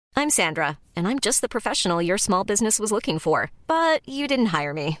I'm Sandra, and I'm just the professional your small business was looking for. But you didn't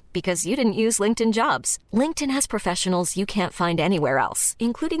hire me because you didn't use LinkedIn Jobs. LinkedIn has professionals you can't find anywhere else,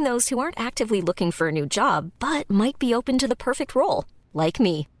 including those who aren't actively looking for a new job, but might be open to the perfect role, like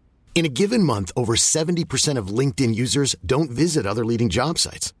me. In a given month, over 70% of LinkedIn users don't visit other leading job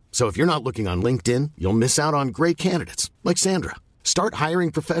sites. So if you're not looking on LinkedIn, you'll miss out on great candidates like Sandra. Start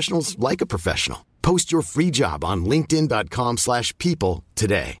hiring professionals like a professional. Post your free job on linkedin.com/people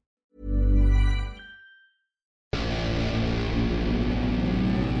today.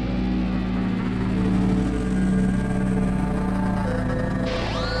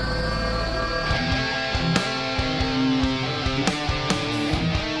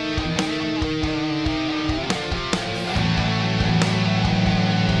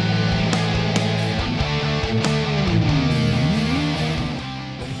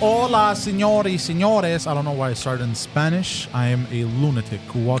 Hola, señores. I don't know why I started in Spanish. I am a lunatic.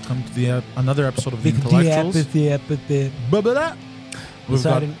 Welcome to another episode of The Intellectuals. Blah.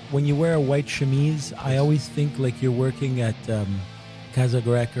 When you wear a white chemise, I always think like you're working at Casa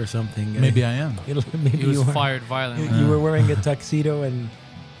Grec or something. Maybe I am. Maybe He was fired violently. You were wearing a tuxedo, and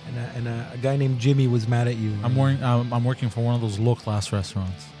a guy named Jimmy was mad at you. I'm working for one of those low-class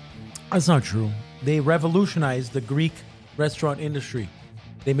restaurants. That's not true. They revolutionized the Greek restaurant industry.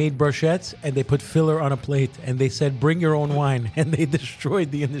 They made brochettes and they put filler on a plate and they said, bring your own wine. And they destroyed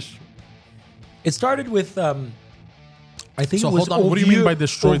the industry. It started with, I think So it was... hold on, what do you mean by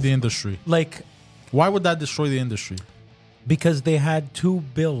destroy the industry? Like... Why would that destroy the industry? Because they had two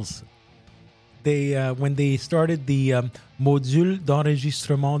bills. They when they started the module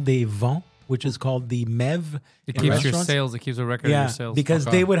d'enregistrement des ventes, which is called the MEV. It keeps your sales. It keeps a record of your sales. Because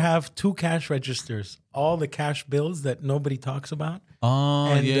they would have two cash registers. All the cash bills that nobody talks about.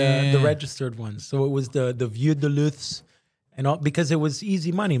 The registered ones. So it was the Vieux de Luths and all, because it was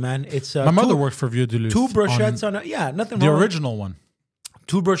easy money, man. It's my mother worked for Vieux de Luth. Two brochettes nothing wrong. The original one.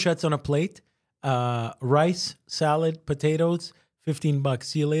 Two brochettes on a plate, rice, salad, potatoes, $15.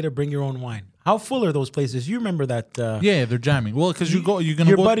 See you later. Bring your own wine. How full are those places? You remember that? Yeah, they're jamming. Well, because you're gonna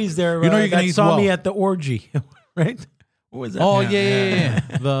your go. Buddies there. You know you're gonna eat saw well. me at the orgy, right? What was that? Oh yeah.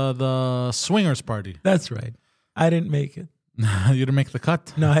 The swingers party. That's right. I didn't make it. You didn't make the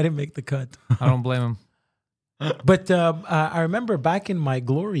cut. No, I didn't make the cut. I don't blame him. But I remember back in my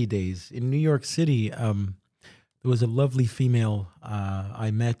glory days in New York City, there was a lovely female I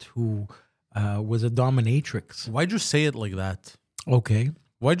met who was a dominatrix. Why'd you say it like that? Okay.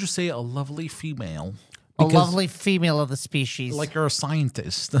 Why'd you say a lovely female? A lovely female of the species. Like you're a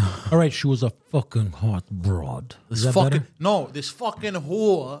scientist. All right, she was a fucking hot broad. This fucking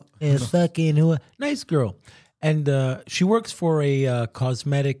whore. Yeah, fucking whore. Nice girl. And she works for a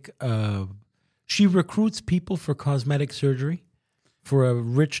cosmetic... she recruits people for cosmetic surgery for a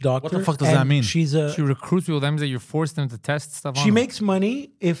rich doctor. What the fuck does that mean? She recruits people. That means that you force them to test stuff on She them. makes money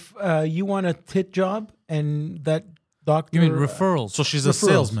if you want a tit job and that doctor... You mean referrals? So she's a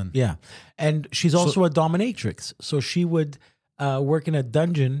salesman. Yeah. And she's also a dominatrix. So she would work in a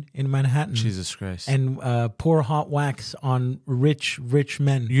dungeon in Manhattan. Jesus Christ. And pour hot wax on rich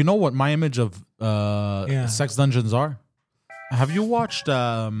men. You know what my image of sex dungeons are? Have you watched...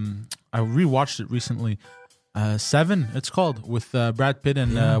 I rewatched it recently. Seven, it's called, with Brad Pitt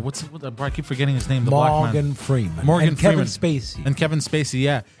and I keep forgetting his name. The black man. Morgan Freeman. Kevin Spacey. And Kevin Spacey,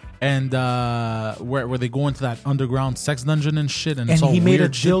 yeah. And where they go into that underground sex dungeon and shit, and it's all he made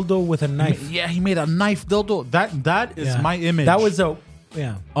weird a dildo with a knife. Yeah, he made a knife dildo. That is my image. That was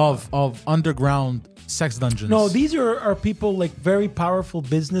of underground sex dungeons. No, these are people like very powerful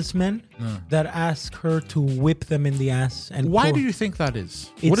businessmen that ask her to whip them in the ass. And why do you think that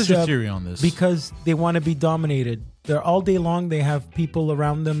is? What is your theory on this? Because they want to be dominated. They're all day long. They have people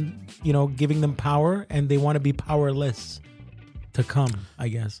around them, giving them power, and they want to be powerless to come, I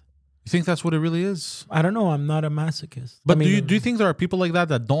guess. You think that's what it really is? I don't know. I'm not a masochist. But do you think there are people like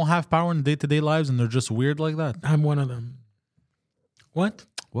that don't have power in day-to-day lives and they're just weird like that? I'm one of them. What?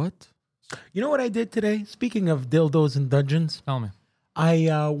 You know what I did today? Speaking of dildos and dungeons. Tell me.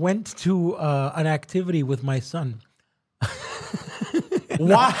 I went to an activity with my son.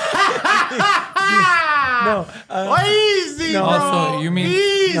 What? No. Easy, bro. Also, you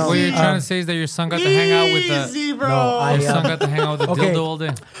mean what you're trying to say is that your son got to hang out with the... Easy, bro. No, your son got to hang out with the dildo all day.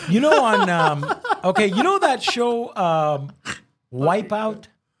 You know you know that show Wipeout?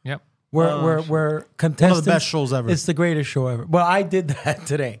 Yep. Where contestants... One of the best shows ever. It's the greatest show ever. Well, I did that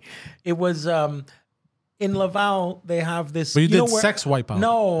today. It was... in Laval, they have this... But you did sex Wipeout.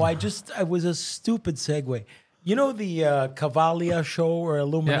 No, it was a stupid segue. You know the Cavalia show or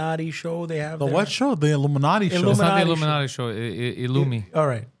Illuminati show they have The there? what show? The Illuminati show. It's not the Illuminati Illuminati show. Illumi. All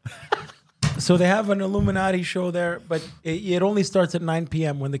right. So they have an Illuminati show there, but it only starts at 9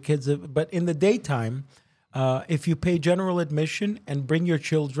 p.m. when the kids. But in the daytime, if you pay general admission and bring your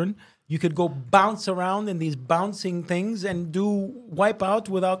children, you could go bounce around in these bouncing things and do wipe out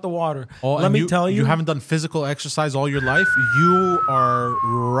without the water. Oh, Let me tell you, you haven't done physical exercise all your life. You are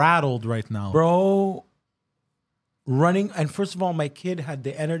rattled right now, bro. Running, and first of all, my kid had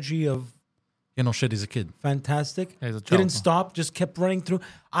the energy of You know, shit. He's a kid. fantastic. Yeah, he's a child. Didn't stop, just kept running through.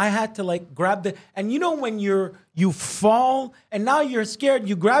 I had to like grab and you know when you fall and now you're scared,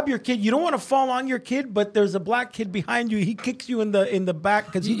 you grab your kid. You don't want to fall on your kid, but there's a black kid behind you. He kicks you in the back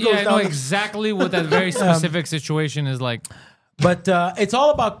because he goes I down. know exactly what that very specific situation is like. But it's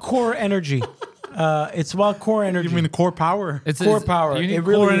all about core energy. It's about core energy. You mean core power? It's Core power. You need It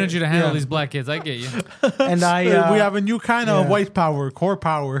core really energy is, to handle yeah. these black kids. I get you. And we have a new kind of white power, core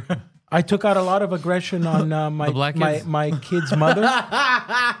power. I took out a lot of aggression on my The black kids? my kid's mother.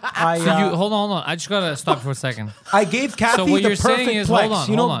 Hold on. I just gotta stop for a second. I gave Kathy So what the you're perfect saying is,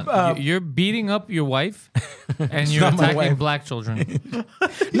 plex. hold on. You're beating up your wife, and you're not my attacking wife. black children.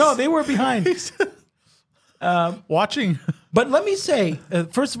 No, they were behind. Watching. But let me say,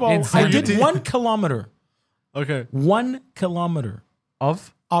 first of all, I Insanity. did 1 kilometer. Okay. 1 kilometer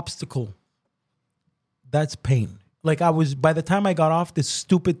Of? obstacle. That's pain. Like by the time I got off this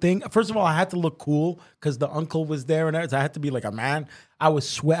stupid thing, first of all, I had to look cool because the uncle was there and I had to be like a man. I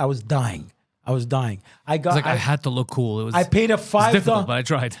was dying. I had to look cool. It was. I paid a It's difficult, $5. but I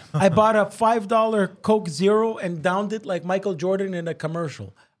tried. I bought a $5 Coke Zero and downed it like Michael Jordan in a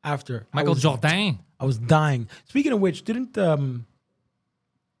commercial after. Michael Jordan. I was dying. Speaking of which, didn't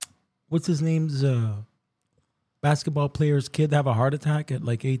what's his name's basketball player's kid have a heart attack at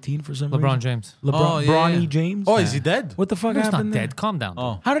like 18 for some reason? LeBron James. Bronny James. Oh, is he dead? What the fuck He's happened not there? dead. Calm down.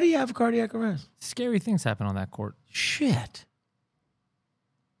 Oh. How did he have cardiac arrest? Scary things happen on that court. Shit.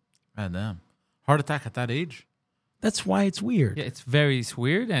 God damn. Heart attack at that age? That's why it's weird. Yeah, it's very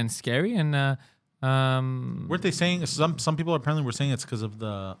weird and scary. And Weren't they saying some people apparently were saying it's because of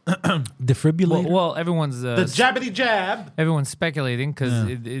the Defibrillator. well, everyone's the jabbity jab? everyone's speculating because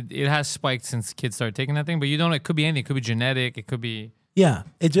it has spiked since kids started taking that thing. But you don't know. It could be anything. It could be genetic. It could be. Yeah.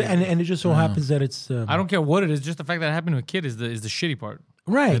 And it just so happens that it's I don't care what it is. Just the fact that it happened to a kid is the shitty part.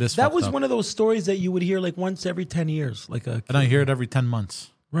 right. It is That fucked was up. one of those stories that you would hear like once every 10 years, like a And I hear it every 10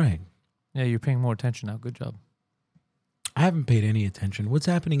 months. right. Yeah, you're paying more attention now. Good job. I haven't paid any attention. What's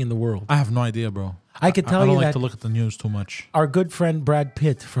happening in the world? I have no idea, bro. I could tell I don't you like that to look at the news too much. our good friend Brad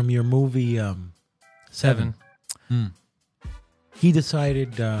Pitt from your movie Seven. He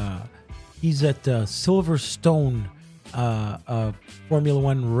decided he's at Silverstone Formula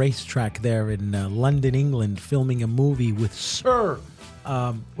One racetrack there in London, England, filming a movie with Sir.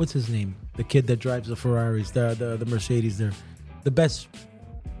 What's his name? The kid that drives the Ferraris, the Mercedes there. The best.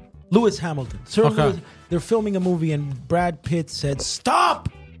 Lewis Hamilton. Sir Okay. Lewis. They're filming a movie and Brad Pitt said, "Stop!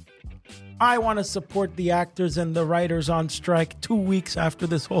 I want to support the actors and the writers on strike 2 weeks after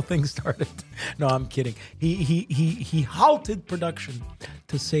this whole thing started." No, I'm kidding. He halted production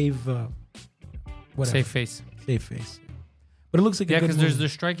to save whatever. Safe face. Save face. But it looks like Yeah, a good because movie. they're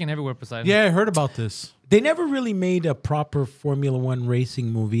striking everywhere beside. Yeah, I heard about this. They never really made a proper Formula One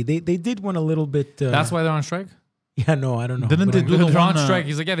racing movie. They did one a little bit. That's why they're on strike. Yeah, no, I don't know. Didn't But they I'm- do the They're on one? strike.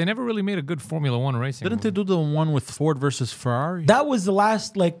 He's like, yeah, they never really made a good Formula One racing. Didn't they movie. do the one with Ford versus Ferrari? That was the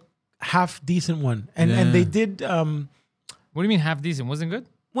last like half decent one, and Yeah. they did. What do you mean half decent? Wasn't good?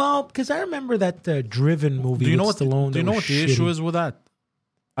 Well, because I remember that Driven movie. Do you know with what? Stallone Do you that know was what the issue shitty. is with that?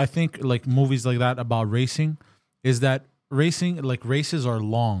 I think like movies like that about racing is that races are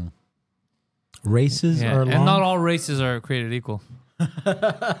long. Races Yeah, are long. and not all races are created equal.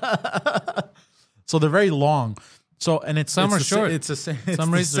 So they're very long. So and it's Some it's are the sa- short. It's the same. It's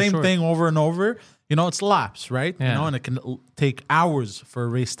Some the races are same short. thing over and over. You know, it's laps, right? Yeah. You know, and it can take hours for a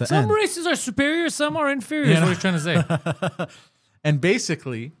race to Some end. races are superior, some are inferior. Is what he's trying to say. And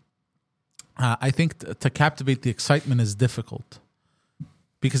basically, I think to captivate the excitement is difficult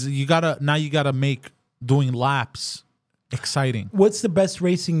because you gotta make doing laps exciting. What's the best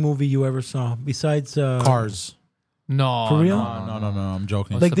racing movie you ever saw besides Cars. No, For real? no. No, I'm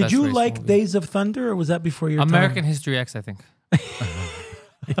joking. What's Like, the did best you race like movie? Days of Thunder, or was that before your American time? History X, I think.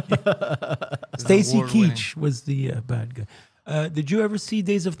 Stacy award-winning. Keach was the bad guy. Did you ever see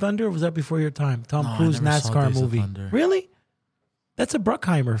Days of Thunder, or was that before your time? Tom No, I Cruise never saw NASCAR Days of movie. Thunder. Really? That's a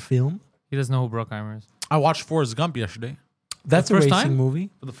Bruckheimer film. He doesn't know who Bruckheimer is. I watched Forrest Gump yesterday That's a first racing time? movie.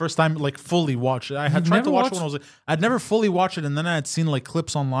 for the first time, like fully watched it. I had You've tried never to watch watched- it when I'd never fully watched it, and then I had seen like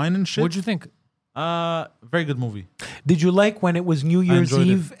clips online and shit. What'd you think? Very good movie. Did you like when it was New Year's enjoyed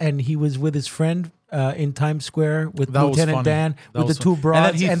it. Eve and he was with his friend in Times Square with That was Lieutenant funny. Dan That with the was two fun.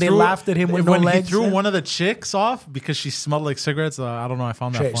 broads then and they threw- laughed at him with no when legs? he threw one of the chicks off because she smelled like cigarettes. I don't know. I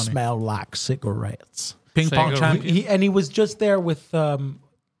found that They funny. smell like cigarettes. Ping pong Cigarette. champion. He was just there with John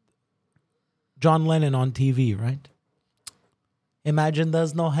Lennon on TV, right? Imagine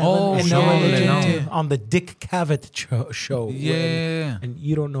there's no heaven Oh, and no yeah, religion yeah. on the Dick Cavett show. Yeah. And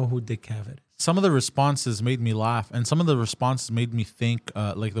you don't know who Dick Cavett is. Some of the responses made me laugh, and some of the responses made me think,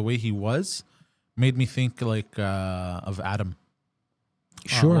 like the way he was, made me think like of Adam.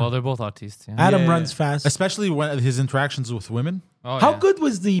 Sure. Well, they're both artists. Yeah. Adam Yeah. runs fast. Especially when his interactions with women. Oh, How yeah. good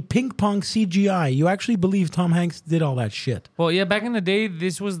was the ping pong CGI? You actually believe Tom Hanks did all that shit? Well, yeah, back in the day,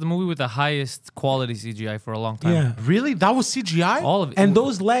 this was the movie with the highest quality CGI for a long time. Yeah. Really? That was CGI? All of it. And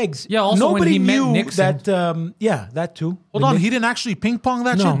those legs. Yeah, also when nobody he met knew Nixon. that. Yeah, that too. Hold on, he didn't actually ping pong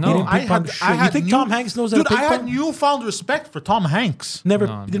that No, shit? he didn't ping pong shit. You think Tom Hanks knows how to Dude, ping I had pong? newfound respect for Tom Hanks. Never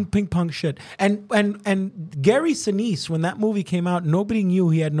No, didn't ping pong shit. And Gary Sinise, when that movie came out, nobody knew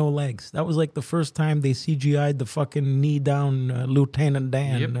he had no legs. That was like the first time they CGI'd the fucking knee down Lieutenant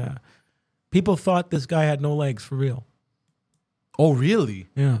Dan. Yep. People thought this guy had no legs for real. Oh, really?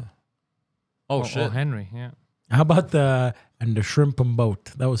 Yeah. Oh, Oh, shit. Henry, yeah. How about the shrimp and boat?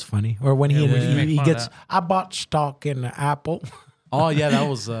 That was funny. Or when he make fun of gets, that. I bought stock in Apple, Oh, yeah, that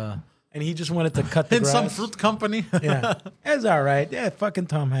was and he just wanted to cut the in grass. some fruit company. Yeah, it's all right. Yeah, fucking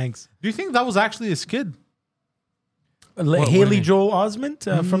Tom Hanks. Do you think that was actually his kid? what do you Haley mean? Joel Osment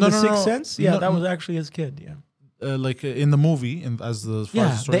from No, The no, Sixth no. Sense. Yeah, No, that was no. actually his kid. Yeah, Like in the movie, as the far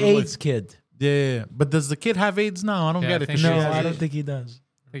yeah, as story the goes, AIDS kid. Yeah. But does the kid have AIDS now? I don't Yeah, get I it. think 'cause she No, she has has I don't AIDS. think he does.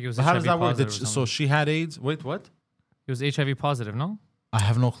 I think it was But how does HIV that work? positive or So something. she had AIDS. Wait, what? It was HIV positive, no? I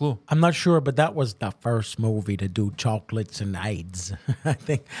have no clue. I'm not sure, but that was the first movie to do chocolates and AIDS, I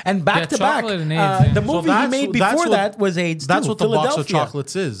think. And back Yeah, to back, chocolate and AIDS, yeah. the So movie he made before that was AIDS. That's too, what the box of Philadelphia.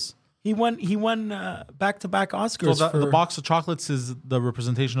 chocolates is. He won back-to-back Oscars. So for, the box of chocolates is the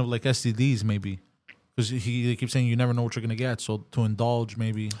representation of like STDs, maybe. Because he keeps saying you never know what you're gonna get. So to indulge,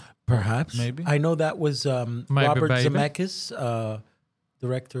 maybe. Perhaps. Maybe. I know that was Maybe, Robert baby. Zemeckis,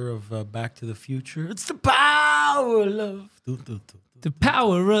 director of Back to the Future. It's the power of love. The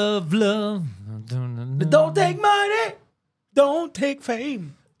power of love. But don't take money. Don't take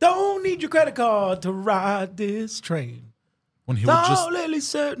fame. Don't need your credit card to ride this train. When he It's would all just really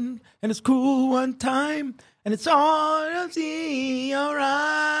certain, and it's cool one time, and it's all you'll see, all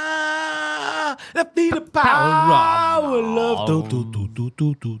right. That be the power of love.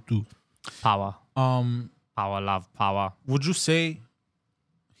 Do. Power. Power, love, power. would you say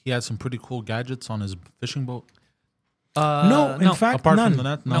he had some pretty cool gadgets on his fishing boat? No, in fact, Apart none. from the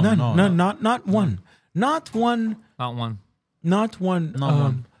net? No, none, no, none, no. not one. Not one. Not one. Not one. Not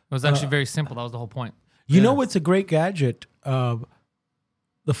one. It was actually very simple. That was the whole point. You know what's a great gadget?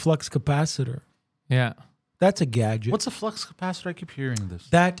 The flux capacitor. Yeah. That's a gadget. What's a flux capacitor? I keep hearing this.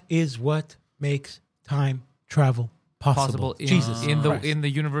 That is what makes time travel possible. In, Jesus in Christ. the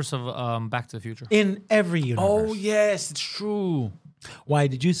universe of Back to the Future. In every universe. Oh yes, it's true. Why?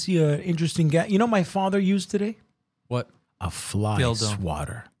 Did you see an interesting gadget? You know my father used today? What? A fly Dildo.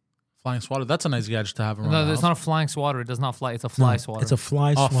 swatter. Flying swatter. That's a nice gadget to have around. No, the it's house. not a flying swatter. It does not fly. It's a fly swatter. It's a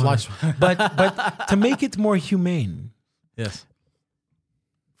fly Oh, swatter. fly swatter. but to make it more humane, Yes.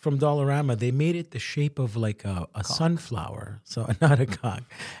 from Dollarama, they made it the shape of like a sunflower, so not a cock.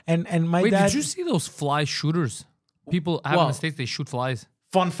 And my Wait, dad. did you see those fly shooters? People out in Well- the States, they shoot flies.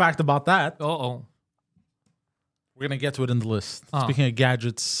 Fun fact about that. Oh. We're gonna get to it in the list. Oh. Speaking of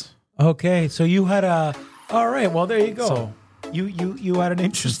gadgets, Okay, so you had a. All right, well there you go. So- you had an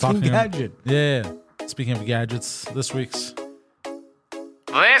interesting talking- gadget. yeah. Speaking of gadgets, this week's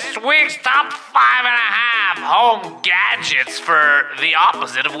This week's top 5.5 home gadgets for the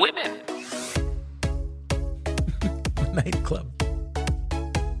opposite of women. Nightclub.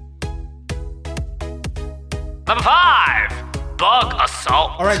 Number 5, bug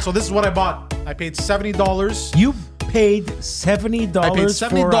assault. All right, so this is what I bought. I paid $70. You paid $70 I paid for a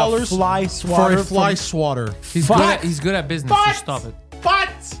 $70 fly swatter. for a fly from- swatter. He's good at business. Just stop it.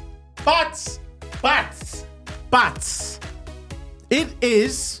 But it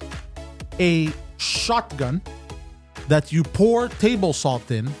is a shotgun that you pour table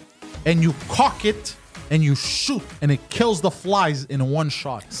salt in, and you cock it, and you shoot, and it kills the flies in one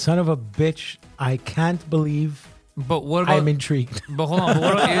shot. Son of a bitch! I can't believe But what about? I'm intrigued. But hold on. But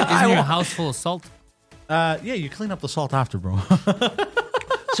what about, isn't your house full of salt? Yeah, you clean up the salt after, bro.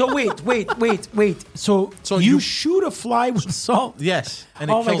 So wait. So So you you- shoot a fly with salt? Yes,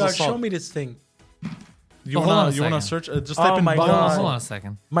 and it Oh my kills god! the salt. Show me this thing. You Hold on a wanna second. search? Just type in my bug. God. Hold on a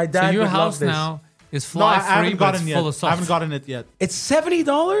second. My dad So your would love house this. now is No, I fly free, haven't but gotten it's yet. full of I salt. haven't gotten it yet. It's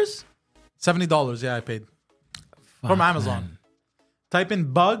 $70. $70. Yeah, I paid from Amazon. Type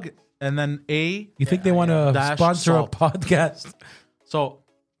in bug and then A. You think they want to dash sponsor salt. a podcast? So,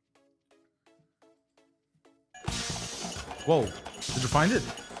 whoa, did you find it?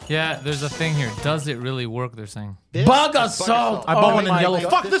 Yeah, there's a thing here. Does it really work? They're saying. Bug assault. I bought one in my yellow. God.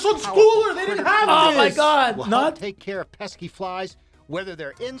 Fuck, this one's cooler. They didn't have Oh this. my God. will Not. help take care of pesky flies, whether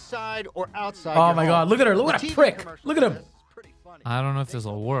they're inside or outside. Oh your my home. God. Look at her. Look The at a TV prick. commercial Look at him. says it's pretty funny. I don't know if this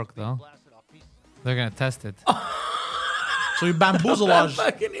will work though. They're gonna test it. So you bamboozlage.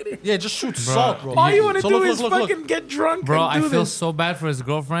 Fucking idiot. Yeah, just shoot salt, bro. All you want to So do look, is look, look, fucking get drunk. Bro, and I do feel this. so bad for his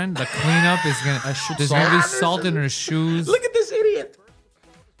girlfriend. The cleanup is gonna. shoot There's gonna be salt. salt in her shoes. Look at this idiot.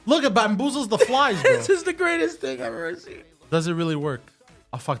 Look at bamboozles the flies, bro. This is the greatest thing I've ever seen. Does it really work?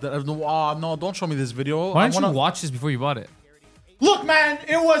 Oh, fuck that. No, don't show me this video. Why I didn't wanna- you watch this before you bought it? Look, man,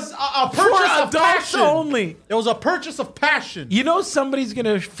 it was a For purchase of adults passion. only. It was a purchase of passion. You know somebody's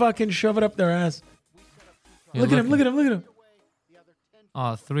gonna fucking shove it up their ass. You're Look at him. Look at him. Look at him.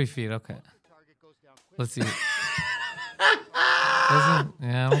 Oh, 3 feet. Okay. Let's see. Yeah,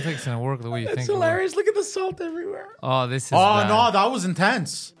 I don't think it's gonna work the way you It's think. it will. hilarious. Look at the salt everywhere. Oh, this is. Oh, bad. no, that was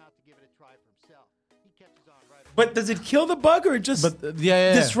intense. But does it kill the bug or it just But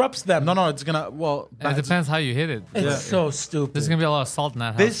yeah. disrupts them? No, it's gonna. Well, It depends how you hit it. It's so stupid. There's gonna be a lot of salt in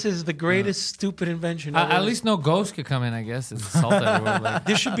that house. This is the greatest stupid invention ever. At least no ghost could come in. I guess it's salt everywhere. Like,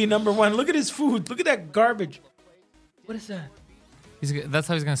 This should be number one. Look at his food. Look at that garbage. What is that? that's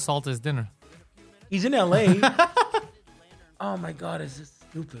how he's gonna salt his dinner. He's in LA. Oh my God, is this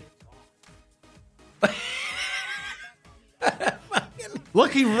stupid?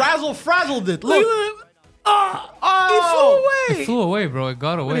 look, he razzle frazzled it. Look Look. at him. Oh, he flew away. It flew away, bro. It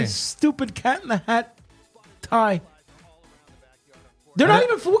got With away. his stupid cat in the hat tie. They're not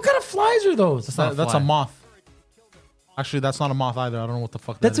even. What kind of flies are those? not a That's fly. a moth. Actually, that's not a moth either. I don't know what the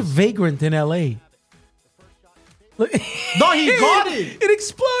fuck That's a that is. vagrant in LA. Look. No, he got it. It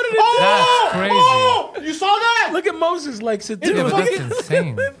exploded. That's crazy. Oh, you saw that? Look at Moses likes it Yeah, too. but that's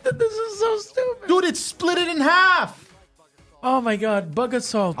insane. This is so stupid. Dude, it split it in half. Oh my God, bug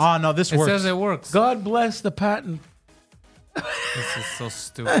assault. Oh, no, this It works. says it works. God bless the patent. This is so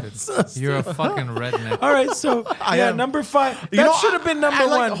stupid. You're a fucking redneck. All right, so am. number 5. You That know, should have been number I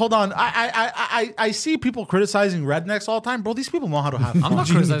like- one. Hold on. I see people criticizing rednecks all the time. Bro, these people know how to have fun. I'm not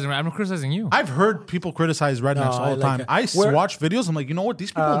criticizing. I'm criticizing you. I've heard people criticize rednecks I all the like time. it. I Where- watch videos. I'm like, you know what?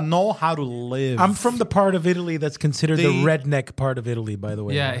 These people know how to live. I'm from the part of Italy that's considered the They- redneck part of Italy, by the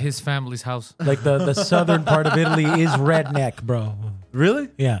way. Yeah, his family's house. Like the southern part of Italy is redneck, bro. Really?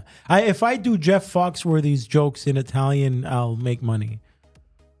 Yeah. If I do Jeff Foxworthy's jokes in Italian, I'll make money.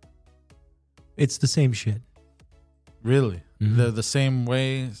 It's the same shit. Really? They're the same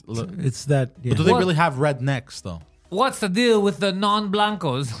way. It's that. Yeah. But do they What? really have rednecks though? What's the deal with the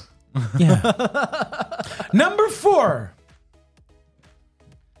non-blancos? Yeah. Number 4.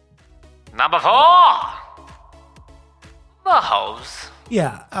 Number 4. The hose.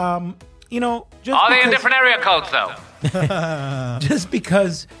 Yeah. Just Are they in because, different area codes, though? just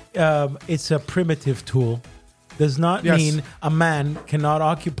because it's a primitive tool does not Yes. mean a man cannot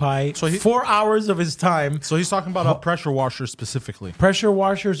occupy So he- 4 hours of his time. So he's talking about a pressure washer specifically. Pressure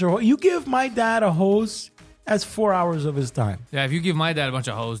washers or you give my dad a hose, that's 4 hours of his time. Yeah, if you give my dad a bunch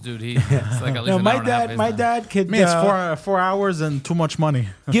of hoes, dude, it's like at least No, an my hour and a half dad, his my time. dad could I mean, it's 4 hours and too much money.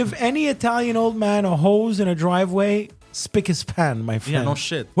 give any Italian old man a hose in a driveway, spick his pan, my friend. Yeah, no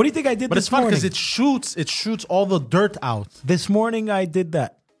shit. What do you think I did But this it's fun morning? because it shoots all the dirt out. This morning I did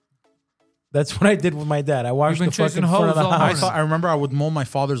that. That's what I did with my dad. I washed been the fucking chasing front of the hoes all house. morning. I remember I would mow my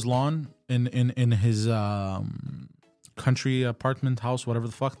father's lawn in his country apartment house, whatever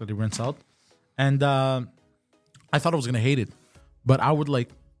the fuck that he rents out, and I thought I was gonna hate it, but I would like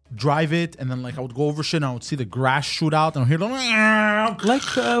drive it, and then like I would go over shit, and I would see the grass shoot out, and I'd hear Like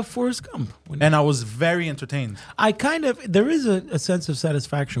Forrest Gump. and I was very entertained. I kind of, there is a sense of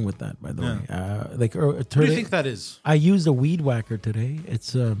satisfaction with that, by the way. What do you think that is? I used a weed whacker today.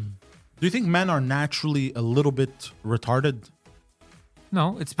 It's Do you think men are naturally a little bit retarded?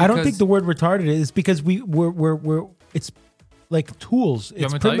 No, it's because I don't think the word retarded is because we're it's like tools. You It's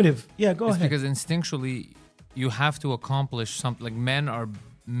want me to tell you? primitive. Yeah, go it's ahead. because instinctually you have to accomplish something. Like men are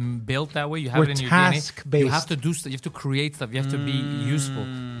built that way. You have We're it in your DNA. task-based. You have to do stuff. You have to create stuff. You have to be useful.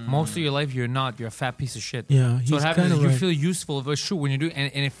 Most of your life, you're not. You're a fat piece of shit. Yeah, So he's what happens is kinda you right. feel useful. If shoot when you do,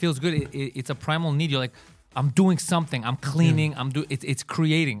 and it feels good. It's a primal need. You're like, I'm doing something. I'm cleaning. I'm doing. It's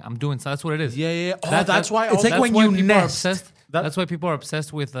creating. I'm doing. So that's what it is. Yeah. Oh, That- that's why. It's like That's when why you people are nest. obsessed. That's why people are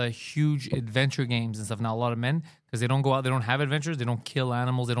obsessed with huge adventure games and stuff. Now, a lot of men, because they don't go out, they don't have adventures, they don't kill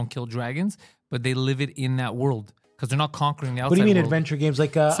animals, they don't kill dragons, but they live it in that world because they're not conquering the outside What do you mean world. adventure games?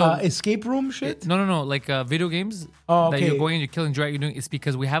 Like escape room shit? No. Like video games Oh, that okay. you're going and you're killing dragons. It's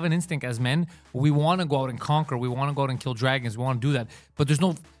because we have an instinct as men. We want to go out and conquer. We want to go out and kill dragons. We want to do that. But there's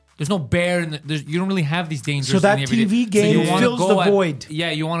no bear. You don't really have these dangers. So that in the everyday- TV game you wanna fills go the void. Yeah,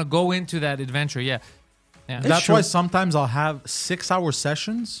 you want to go into that adventure. Yeah. That's why sometimes I'll have 6-hour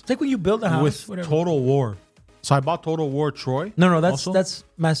sessions It's like when you build a house. with whatever. Total War. So I bought Total War Troy. No, also. that's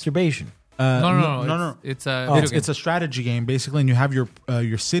masturbation. No. It's a video game. It's a strategy game basically, and you have your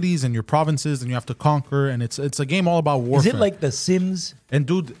cities and your provinces, and you have to conquer, and it's a game all about warfare. Is it like The Sims? And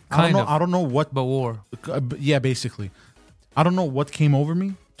dude, Kind of. I don't know what, but war. yeah, basically, I don't know what came over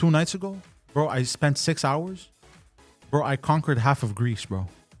me 2 nights ago, bro. I spent 6 hours, bro. I conquered half of Greece, bro.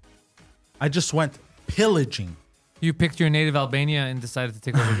 I just went pillaging. You picked your native Albania and decided to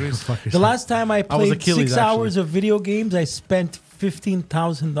take over Greece. The last time I was played Achilles, 6 hours of video games, I spent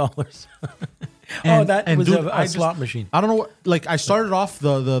 $15,000. That was dude, a slot machine. I don't know what. Like, I started off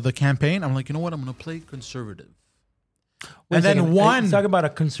the campaign. I'm like, you know what? I'm gonna play conservative. Wait And a second. then one, Talk about a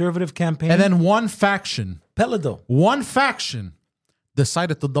conservative campaign. and then one faction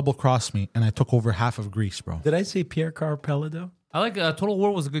decided to double cross me, and I took over half of Greece, bro. Did I say Pierre Carl Pelado? I like Total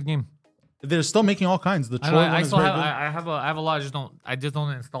War was a good game. They're still making all kinds. The I, Troy know, one I is still very have. good. I have a lot. I just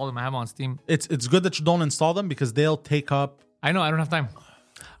don't install them. I have them on Steam. It's good that you don't install them because they'll take up. I know. I don't have time.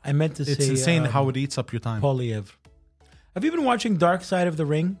 I meant to say It's insane how it eats up your time. Polyev. Have you been watching Dark Side of the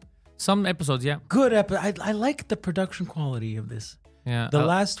Ring? Some episodes, yeah. Good episode. I like the production quality of this. Yeah. The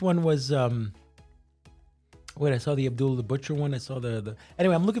last one was wait, I saw the Abdul the Butcher one. I saw the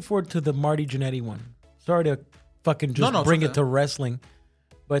anyway, I'm looking forward to the Marty Jannetty one. Sorry to fucking just No, bring it's it to wrestling.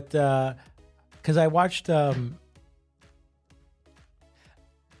 But because I watched I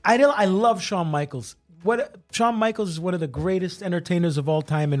love Shawn Michaels. Shawn Michaels is one of the greatest entertainers of all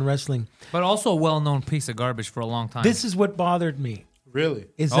time in wrestling. But also a well-known piece of garbage for a long time. This is what bothered me. Really?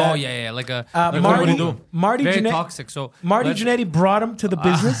 Is that yeah. Like a Marty very Jannetty, toxic. So Marty let's- Jannetty brought him to the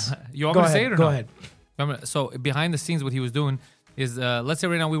business. You want Go me to ahead, say it or go no? ahead. So behind the scenes, what he was doing is, let's say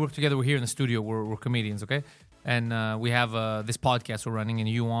right now we work together. We're here in the studio. We're comedians, okay? And we have this podcast we're running, and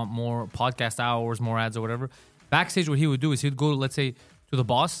you want more podcast hours, more ads or whatever. Backstage, what he would do is he'd go, let's say, to the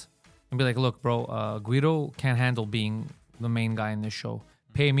boss and be like, "Look, bro, Guido can't handle being the main guy in this show.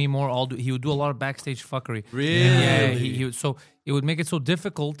 Pay me more. He would do a lot of backstage fuckery. Really? Yeah. He would, so it would make it so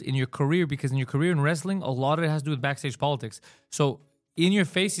difficult in your career because in your career in wrestling, a lot of it has to do with backstage politics. So in your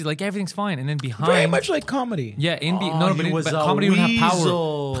face, he's like, everything's fine, and then behind, Very much like comedy. yeah, he was but a comedy you don't have power.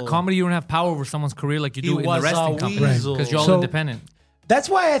 weasel. Comedy you don't have power over someone's career like you do in the was a wrestling company weasel. because you're all So- independent. That's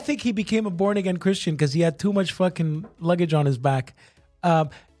why I think he became a born again Christian because he had too much fucking luggage on his back.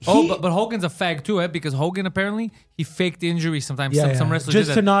 But Hogan's a fag too, Because Hogan apparently he faked injuries sometimes. Yeah, some yeah. wrestlers Just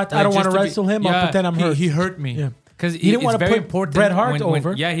do to that. not- I don't just wanna to wrestle him, I'll pretend I'm hurt. He hurt me. Yeah. Because He didn't wanna very put important Bret Hart when,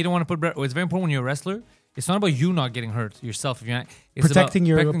 over. Yeah, he didn't want to put Bret. It's very important when you're a wrestler. It's not about you not getting hurt yourself. If you're not, it's Protecting about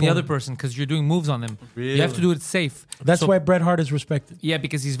your protecting the other opponent. person because you're doing moves on them. You have to do it safe. That's So- why Bret Hart is respected. Yeah,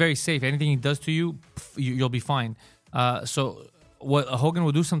 because he's very safe. Anything he does to you, you'll be fine. So what Hogan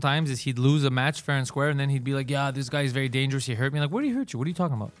would do sometimes is he'd lose a match fair and square, and then he'd be like, "Yeah, this guy is very dangerous. He hurt me." Like, where did he hurt you? What are you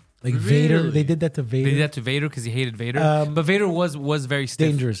talking about? Like Vader, they did that to Vader. They did that to Vader because he hated Vader. But Vader was very stiff.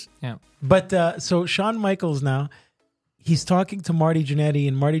 Dangerous. Yeah. But so Shawn Michaels now, he's talking to Marty Jannetty,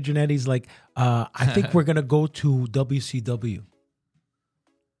 and Marty Jannetty's like, I think we're gonna go to WCW.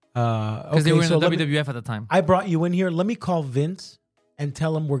 Because they were in the WWF at the time. I brought you in here. Let me call Vince and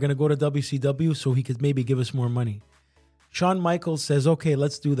tell him we're gonna go to WCW so he could maybe give us more money. Shawn Michaels says, "Okay,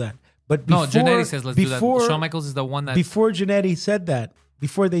 let's do that." But before, No, Jannetty says let's do that. Shawn Michaels is the one that. Before Jannetty said that,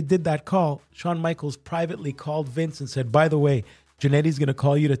 before they did that call, Shawn Michaels privately called Vince and said, "By the way, Jannetty's going to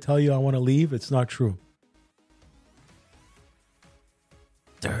call you to tell you I want to leave. It's not true."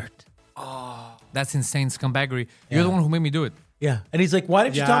 Dirt. That's insane scumbaggery. You're the one who made me do it. Yeah. And he's like, "Why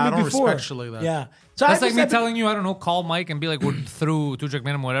didn't you Yeah, tell I me don't before?" respect shit like that. Yeah. So That's I like me telling you, I don't know, call Mike and be like, we're through Tujak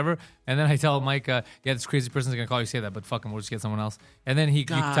Minimum, whatever. And then I tell Mike, yeah, this crazy person's going to call you, say that, but fuck him, we'll just get someone else. And then you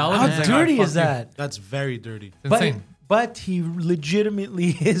tell him. How he's like, dirty "Alright, is fuck you." that? That's very dirty. It's insane. But he legitimately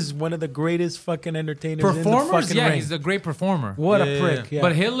is one of the greatest fucking entertainers in the Performers? fucking Yeah, ring. he's a great performer. What a Yeah, prick. Yeah.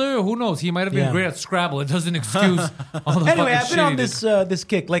 But Hitler, who knows? He might have been Yeah. great at Scrabble. It doesn't excuse all the Anyway, fucking I've been shit on he did. this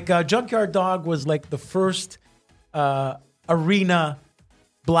kick. Like Junkyard Dog was like the first arena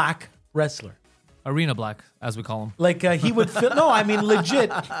black wrestler. Arena Black, as we call him. Like he would fill. No, I mean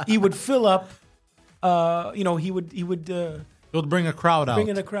legit. He would fill up. He would You'll bring a crowd out.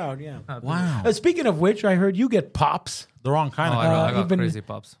 Bringing a crowd, yeah. Wow. Speaking of which, I heard you get pops. The wrong kind Oh, of I crowd. got you've been- crazy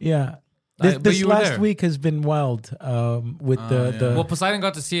pops. Yeah. But This you were last there. week has been wild with the Well, Poseidon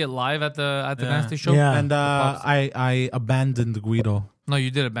got to see it live at the Nasty show. Yeah. And pops. I abandoned Guido. No, you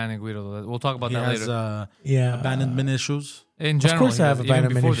did abandon Guido. Though. We'll talk about He that has later. abandonment issues. In general, course he I have does, even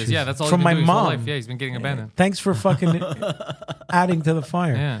abandonment before issues. This. Yeah, that's all From he's been my doing his whole mom. life. Yeah, he's been getting abandoned. Thanks for fucking adding to the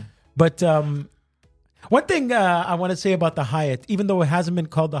fire. Yeah. But one thing I want to say about the Hyatt, even though it hasn't been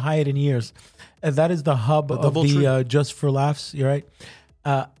called the Hyatt in years, that is the hub of Double the Just for Laughs. You're right.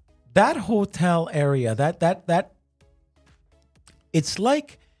 That hotel area, that it's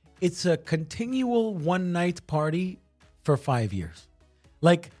like it's a continual one night party for 5 years.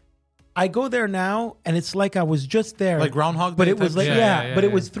 Like I go there now, and it's like I was just there, Like Groundhog but Day it was type like shit? Yeah, but it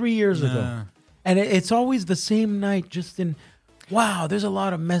yeah. was 3 years ago. Yeah. And it's always the same night, just in, wow, there's a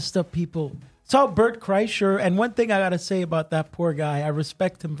lot of messed up people. Saw Bert Kreischer, and one thing I got to say about that poor guy, I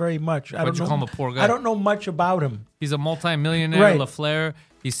respect him very much. Why'd you call him a poor guy? I don't know much about him, He's a multi-millionaire, Right. LaFleur.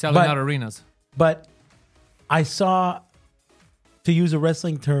 He's selling But- out arenas. but I saw, to use a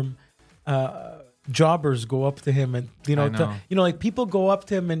wrestling term, jobbers go up to him and I know. like people go up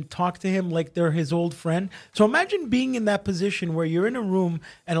to him and talk to him like they're his old friend. So imagine being in that position where you're in a room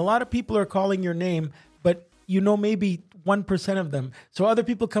and a lot of people are calling your name, but maybe 1% of them. So other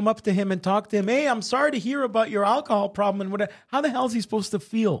people come up to him and talk to him. Hey, I'm sorry to hear about your alcohol problem and whatever. How the hell is he supposed to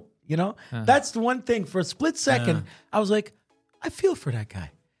feel? That's the one thing. For a split second, I was like, I feel for that guy.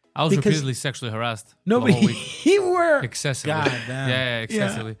 I was Because- repeatedly sexually harassed. No, the but whole week. he were. Excessively. God damn. Yeah,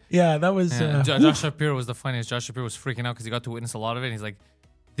 excessively. Yeah, that was. Yeah. Josh Shapiro was the funniest. Josh Shapiro was freaking out because he got to witness a lot of it. And he's like,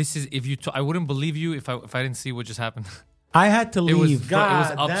 "This is if you. I wouldn't believe you if I didn't see what just happened." I had to It was leave.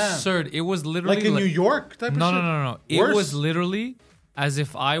 God damn. absurd. It was literally Like in New York type No, of shit? no. It Worse? was literally as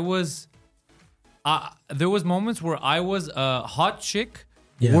if I was. There was moments where I was a hot chick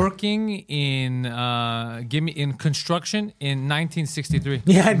Yeah. working in in construction in 1963.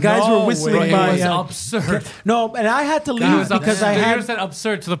 Yeah, and guys No were whistling way. It by. was yeah. absurd. No, and I had to It leave was because I absurd. had. said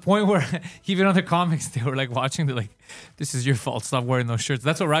absurd to the point where even other comics they were like watching. They're like, "This is your fault. Stop wearing those shirts."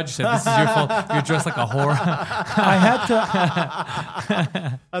 That's what Raju said. This is your fault. You're dressed like a whore. I had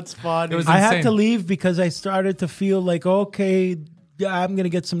to. That's funny. It was I had insane. to leave because I started to feel like, okay, I'm gonna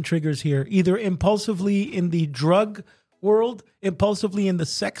get some triggers here, either impulsively in the drug world, impulsively in the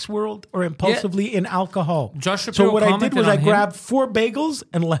sex world, or impulsively in alcohol. Josh So Shapiro what I did commented was I on him. grabbed 4 bagels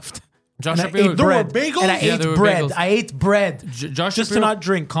and left. Josh And I Shapiro- ate There bread. were bagels? And I Yeah, ate there were bread. bagels. I ate bread. Josh just to Shapiro not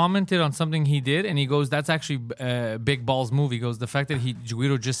drink. commented on something he did, and he goes, "That's actually Big Balls move." He goes, "The fact that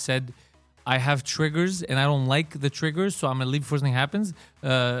Guido just said, I have triggers and I don't like the triggers, so I'm gonna leave before something happens."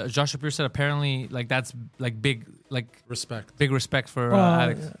 Josh Shapiro said apparently like that's like big respect for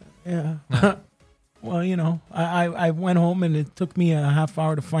addicts. Yeah. Well, I went home and it took me a half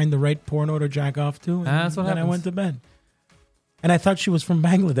hour to find the right porno to jack off to. And That's what then I happens. went to bed. And I thought she was from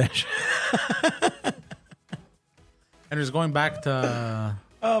Bangladesh. And he's going back to.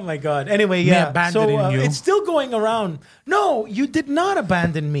 Oh my God. Anyway, yeah. abandoning So you. it's still going around. No, you did not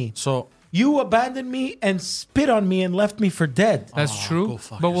abandon me. So You abandoned me and spit on me and left me for dead. That's true, go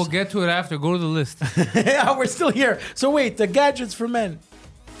fuck but we'll yourself. get to it after. Go to the list. Yeah, we're still here. So wait, the gadgets for men.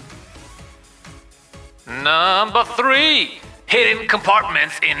 Number 3. Hidden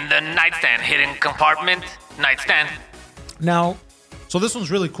compartments in the nightstand. Hidden compartment, nightstand. Now, So this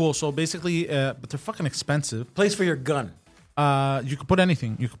one's really cool. So basically, but they're fucking expensive. place for your gun. You could put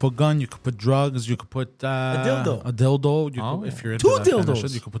anything. You could put gun. You could put drugs. You could put dildo. A dildo. You Oh, could, yeah. if you're into 2 that kind of dildos.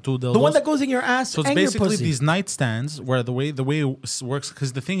 shit, you could put 2 dildos. The one that goes in your ass So it's and your basically pussy. these nightstands where the way it works.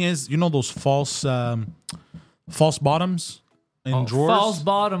 Because the thing is, those false bottoms in drawers. False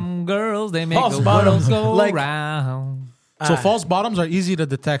bottom girls, they make False the bottoms, world go like- round. So false bottoms are easy to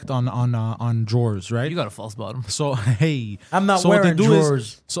detect on drawers, right? You got a false bottom. So hey, I'm not so what wearing they do is-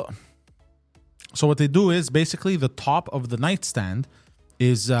 drawers. So what they do is basically the top of the nightstand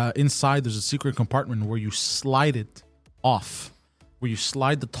is inside. There's a secret compartment where you slide it off, where you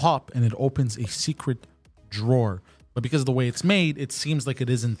slide the top and it opens a secret drawer. But because of the way it's made, it seems like it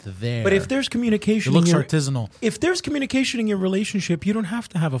isn't there. But if there's communication, it looks in your, artisanal. if there's communication in your relationship, you don't have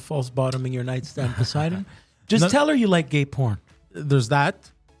to have a false bottom in your nightstand, Poseidon. Just No- tell her you like gay porn. There's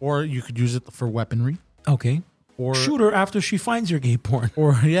that, or you could use it for weaponry, Okay. or Shoot her after she finds your gay porn.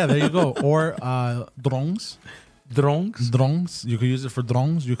 or yeah, there you go, or drones. Drongs. You could use it for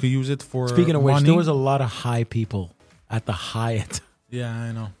drones. You could use it for Speaking of which, running. there was a lot of high people at the Hyatt. Yeah,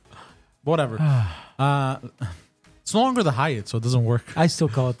 I know. Whatever. It's no longer the Hyatt, so it doesn't work. I still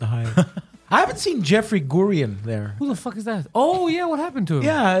call it the Hyatt. I haven't seen Jeffrey Gurian there. Who the fuck is that? Oh yeah, what happened to him?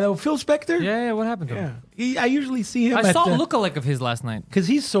 Yeah, Phil Spector. Yeah, what happened to him? I usually see him. I saw a lookalike of his last night. because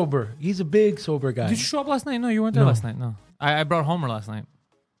he's sober. He's a big sober guy. Did you show up last night? No, you weren't there No. last night. No, I brought Homer last night.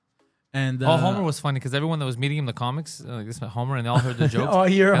 And Homer was funny because everyone that was meeting him, the comics, like this Homer, and they all heard the jokes. Oh,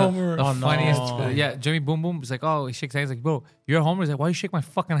 you're And Homer. The Oh, funniest, no. yeah. Jimmy Boom Boom was like, oh, he shakes hands. He's like, bro, you're Homer. He's like, why you shake my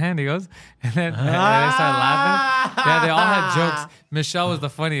fucking hand? He goes, and then they started laughing. Yeah, they all had jokes. Michelle was the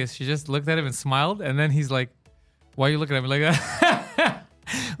funniest. She just looked at him and smiled, and then he's like, why are you looking at me like that?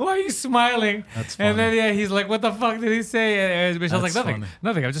 Why are you smiling? That's And funny. then he's like, what the fuck did he say? And Michelle's like, That's nothing, funny.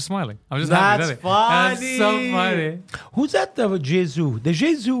 nothing. I'm just smiling. I'm just That's happy. Nothing. That's so funny. funny. Who's at the Jesus? The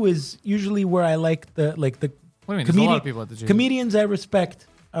Jesus is usually where I like the What do you mean? There's a lot of people at the Jesus. comedians I respect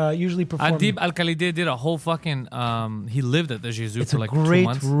usually perform. Adib Al-Khalidi did a whole fucking. He lived at the Jesus It's for a like 2 great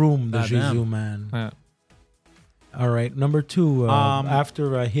months. room, the Goddamn. Jesus, man. Yeah. All right, number 2.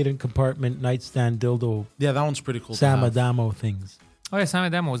 After a hidden compartment nightstand dildo, yeah, that one's pretty cool. to Sam have. Adamo things. Oh yeah, Sam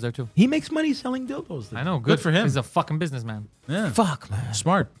Adamo was there too. He makes money selling dildos. I know. Good for him. He's a fucking businessman. Yeah, Fuck, man.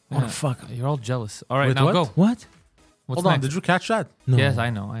 smart. Oh, fuck. You're all jealous. All right, Wait, now what? go. What? What's Hold on, next? did you catch that? No. Yes, I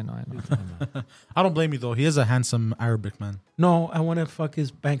know. I don't blame you though. He is a handsome Arabic man. No, I want to fuck his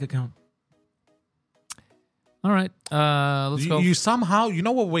bank account. All right, let's go. You somehow, you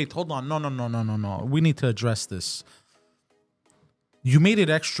know what? Wait, hold on. No. We need to address this. You made it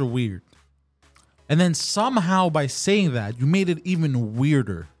extra weird, and then somehow by saying that, you made it even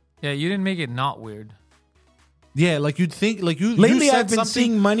weirder. Yeah, you didn't make it not weird. Yeah, like you'd think, like you. Lately, you said I've been something-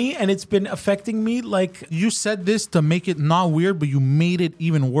 seeing money, and it's been affecting me. Like, You said this to make it not weird, but you made it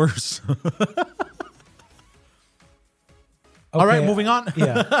even worse. All right, okay, moving on.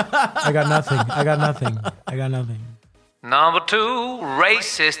 Yeah, I got nothing. Number 2,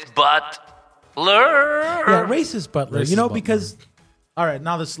 racist butler. Yeah, racist butler. Racist you know, butler. because All right,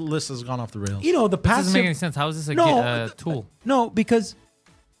 now this list has gone off the rails. you know the This doesn't passive. make any sense. How is this a No, tool? No, because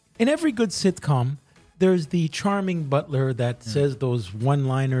in every good sitcom, there's the charming butler that says those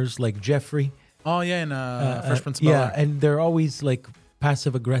one-liners like Jeffrey. Oh yeah, and Fresh Prince of Yeah, Bel-Air. and they're always like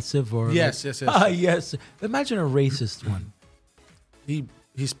passive aggressive or Yes, like, yes. yes. Imagine a racist one.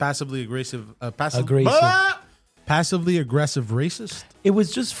 He's passively aggressive. Passively aggressive racist. It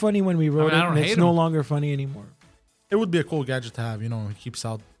was just funny when we wrote I it, don't and hate it's him. no longer funny anymore. It would be a cool gadget to have. You know, it keeps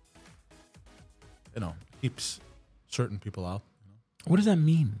out. Keeps certain people out. What does that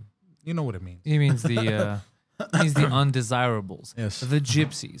mean? You know what it means. He means the he's the undesirables, Yes. the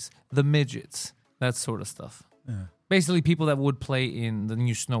gypsies, the midgets, that sort of stuff. Yeah. Basically, people that would play in the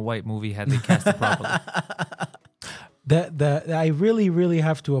new Snow White movie had they cast it properly. That I really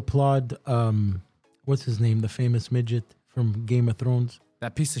have to applaud. What's his name? The famous midget from Game of Thrones.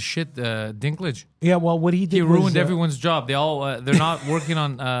 That piece of shit, Dinklage. Yeah, well, what he did He ruined was, everyone's job. They all they're not working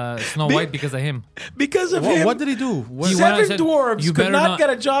on Snow White because of him. because of him. What did he do? What, He went out and Seven said, dwarves "You could better not get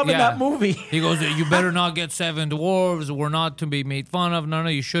a job in Yeah. that movie. He goes, "You better not get 7 dwarves. We're not to be made fun of. No,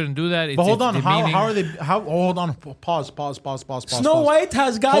 you shouldn't do that." It's, but hold on. it's How demeaning." are they? Hold on. Pause. Snow White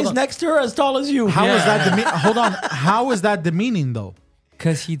has Hold guys on. next to her as tall as you. How is that? Hold on. How is that demeaning though?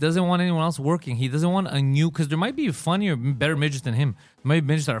 Because he doesn't want anyone else working. He doesn't want a new. Because there might be funnier, better midgets than him. There might be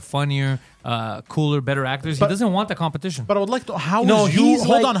midgets that are funnier, cooler, better actors. He doesn't want the competition. But I would like to. How No, is you? he's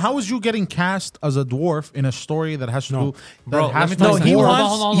Hold like- on. How is you getting cast as a dwarf in a story that has to do? Bro, that let has me to tell No, you do he something. with-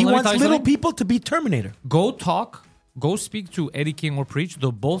 Hold on, wants he let me wants tell you little something. people to be Terminator. Go talk. Go speak to Eddie King or Preach.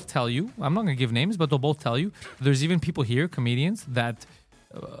 They'll both tell you. I'm not going to give names, but they'll both tell you. There's even people here, comedians, that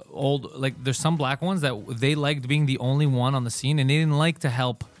there's some black ones that they liked being the only one on the scene, and they didn't like to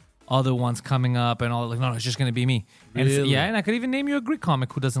help other ones coming up and all. Like, no, it's just going to be me. And Really? and I could even name you a Greek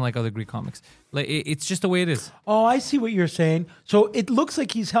comic who doesn't like other Greek comics. Like, it's just the way it is. Oh, I see what you're saying. So it looks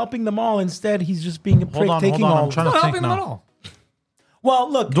like he's helping them all. Instead, he's just being a prick, taking all. I'm trying Not to helping think them at now. all.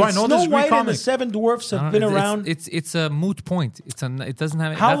 Well, look, Do I know Snow this Greek White and the comic? Seven Dwarfs I have don't been know. around. It's a moot point. It doesn't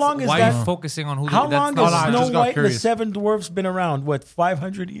have. How that's long is why that- you're focusing on who? How that's long not- no, I has just Snow got White and the curious. Seven Dwarfs been around? What,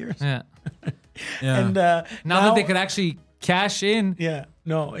 500 years? Yeah. Yeah. And Now that they could actually cash in. yeah,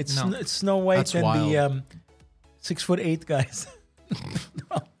 no, it's No. it's Snow White That's and wild. the 6'8" guys.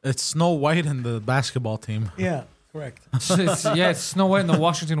 It's Snow White and the basketball team. Yeah, correct. It's Snow White and the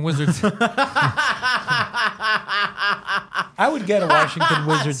Washington Wizards. I would get a Washington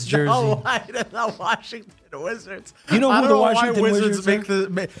Wizards jersey. White and the Washington Wizards. You know I who don't the know why Washington Wizards make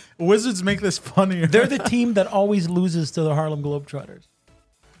the Wizards make this funnier. They're the team that always loses to the Harlem Globetrotters.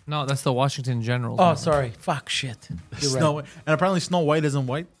 No, that's the Washington Generals. Oh, sorry. Fuck, shit. You're Snow right. and apparently Snow White isn't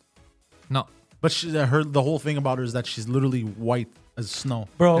white, No. but the whole thing about her is that she's literally white as snow.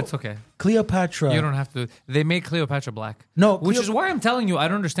 Bro, It's okay. Cleopatra. You don't have to. They made Cleopatra black. No, which is why I'm telling you, I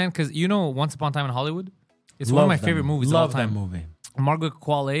don't understand because Once Upon a Time in Hollywood. It's one of my favorite movies of all Love that time. movie. Margot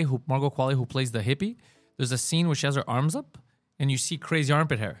Qualley, who plays the hippie. There's a scene where she has her arms up, and you see crazy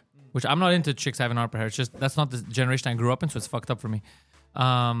armpit hair. Which I'm not into chicks having armpit hair. It's just that's not the generation I grew up in, so it's fucked up for me.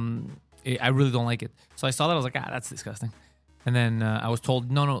 I really don't like it. So I saw that, I was like, that's disgusting. And then I was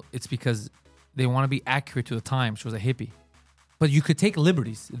told, no, it's because they want to be accurate to the time. She was a hippie. But you could take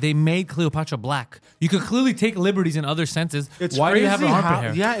liberties. They made Cleopatra black. You could clearly take liberties in other senses. It's Why do you have crazy an armpit how-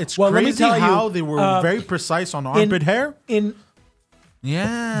 hair? Yeah, it's Well, let me crazy tell you, how they were very precise on armpit hair.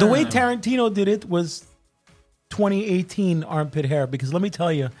 Yeah. The way Tarantino did it was 2018 armpit hair, because let me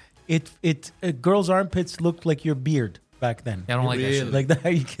tell you, girls' armpits looked like your beard back then. Yeah, I don't like that shit. Like that?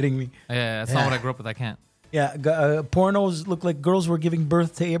 Are you kidding me? Yeah, that's not what I grew up with. I can't. Yeah, pornos look like girls were giving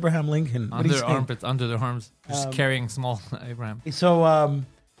birth to Abraham Lincoln. What are Under you their saying? armpits, under their arms, just carrying small Abraham. So,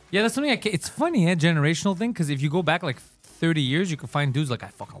 Yeah, that's something. It's funny, generational thing. Because if you go back like 30 years, you can find dudes like I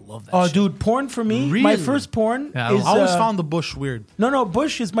fucking love that. shit. dude, porn for me. My Really? first porn Yeah, I is I always found the bush weird. no.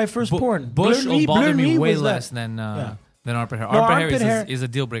 Bush is my first porn. Bush Blur will bother me way was that. less than armpit hair. No, Armpit hair armpit is a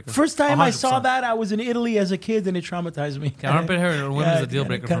deal breaker. First time I 100%. saw that, I was in Italy as a kid, and it traumatized me. Yeah, armpit hair in women is a deal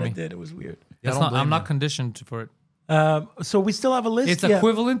breaker for me. Did. It was weird. That's don't not, I'm blame not you. conditioned for it. So we still have a list. It's yeah.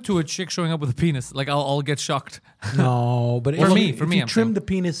 equivalent to a chick showing up with a penis. Like I'll get shocked. No, but For if me, you, for if me, you I'm trim saying. the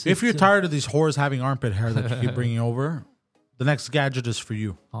penis. If you're it's, tired of these whores having armpit hair that you keep bringing over, the next gadget is for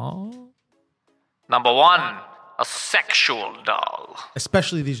you. Oh, Number 1, a sexual doll.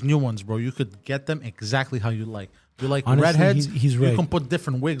 Especially these new ones, bro. You could get them exactly how you like. You like Honestly, redheads? he's right. You can put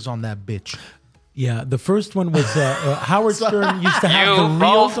different wigs on that bitch. yeah, the first one was Howard Stern used to have You the real.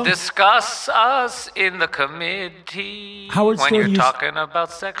 both discuss us in the committee. Howard when Stern you're used- talking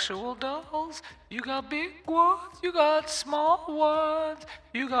about sexual dolls, you got big ones, you got small ones,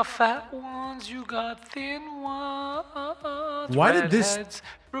 you got fat ones, you got thin ones. Why did this- redheads,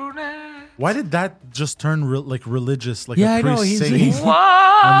 brunettes. Why did that just turn like religious? Like Yeah, a I know, priest he's- singing he's- on the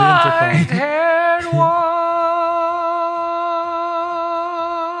interphone. White-haired one.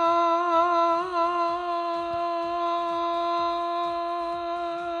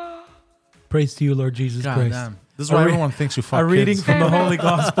 Praise to you, Lord Jesus God Christ. damn. This is why A re- everyone thinks you fuck A reading kids. from the Holy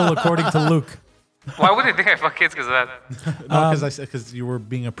Gospel according to Luke. Why would they think I fuck kids because of that? No, because you were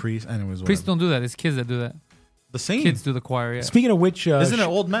being a priest. Anyways, priests whatever. don't do that. It's kids that do that. The same. Kids do the choir. Yeah. Speaking of which, Isn't it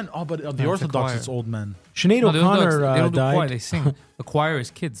old men? Oh, but the it's a Orthodox, choir. it's old men. Sinead No, they don't do O'Connor it. They don't do choir. died. They sing. The choir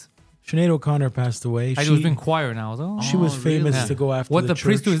is kids. Sinead O'Connor passed away. I was doing choir now. I was like, oh. She was famous Yeah. to go after What the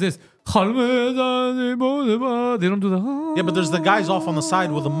priest church. do is this. They don't do the. Yeah, but there's the guys off on the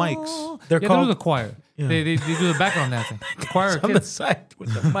side with the mics. They're They called do the choir. Yeah. They do the background dancing. The choir are on the kids. side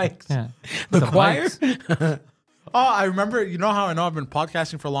with the mics. Yeah. The choir? mics. Oh, I remember. You know how I know I've been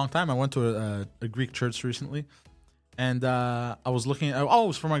podcasting for a long time. I went to a Greek church recently, and I was looking at. Oh, it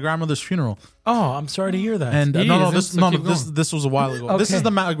was for my grandmother's funeral. Oh, I'm sorry to hear that. And He no, isn't, no, so keep this was a while ago. This Okay. is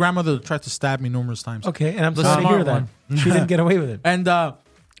the grandmother that tried to stab me numerous times. okay, and I'm The sorry to hear smart that. She didn't get away with it.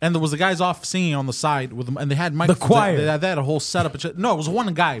 And there was the guys off singing on the side with them, and they had mics. The choir. They had a whole setup. No, it was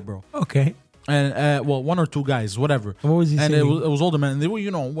one guy, bro. Okay. And well, one or two guys, whatever. What was he and singing? it was older men. And they were,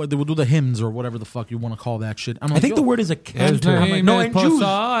 they would do the hymns or whatever the fuck you want to call that shit. I'm I like, think the yo, word is a His cantor. I'm like, name no, is and Jews.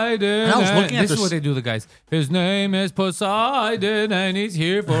 Poseidon. And I was looking at This is this- what they do, the guys. His name is Poseidon, and he's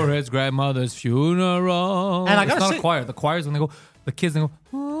here for his grandmother's funeral. And I It's gotta not say- a choir. The choirs when they go, the kids they go,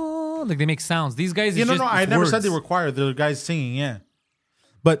 oh, like they make sounds. These guys, Yeah, it's no, just, I it's never words. said they were choir. They were guys singing, yeah.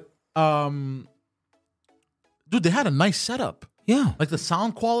 But, dude, they had a nice setup. Yeah. Like the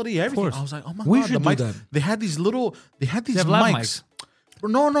sound quality, everything. course. I was like, oh my We god, should the do mics. that. They had these have lav mics.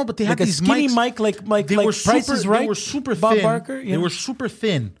 No, but they had Like a these skinny mics. mic, like They like were Price super. is Right. They were super Bob thin. Barker. Yeah. They were super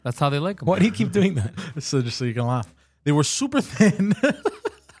thin. That's how they like them. Why do you keep doing that? So just so you can laugh. They were super thin,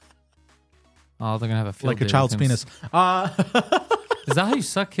 Oh, they're gonna have a field like a day child's with him. penis. Is that how you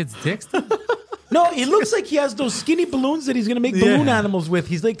suck kids' dicks? No, it looks like he has those skinny balloons that he's gonna make balloon Yeah. animals with.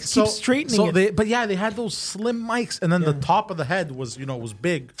 He's like keeps straightening so it. But yeah, they had those slim mics, and then the top of the head was, was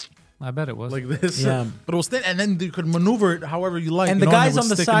big, I bet it was. like this. Yeah. But it was thin, and then you could maneuver it however you like. and you the know, guys they would on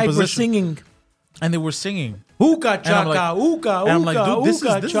the stick in side were position. singing and they were singing. "Ooka And I'm like- chaka, ooka, and I'm like, ooka, dude, this is-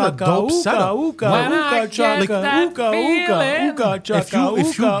 ooka this is a chaka, dope ooka, setup. ooka, When I ooka get chaka, that ooka, ooka, feeling. ooka chaka,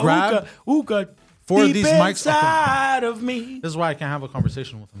 If you ooka, grab ooka, ooka, four of deep these mics- inside of me. This is why I can't have a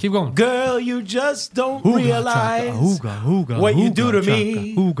conversation with them. Keep going. Girl, you just don't realize what you do to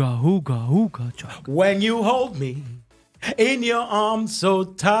me when you hold me in your arms so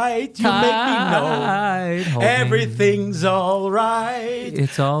tight. You make me know Hold me. everything's all right.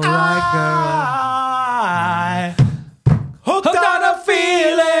 It's all right, girl. I hooked on a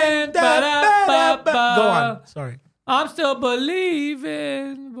Go on. Sorry. I'm still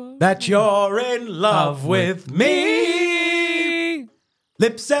believing That you're in love with me.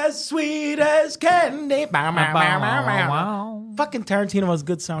 Lips as sweet as candy. Fucking Tarantino has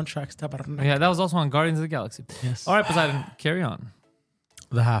good soundtracks. Yeah, that was also on Guardians of the Galaxy. Yes. All right, Poseidon, carry on.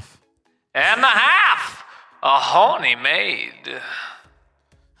 The half. And the half, a honey maid.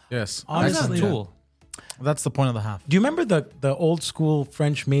 Yes. Honestly, That's a tool. That's the point of the half. Do you remember the old school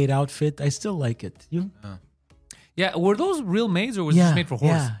French maid outfit? I still like it. You? Yeah, were those real maids or was it just made for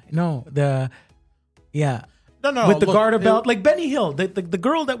horse? Yeah. No, No, with the look, garter belt, like Benny Hill, the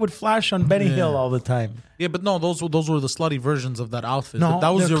girl that would flash on Benny Hill all the time. Yeah, but no, those were the slutty versions of that outfit. No, that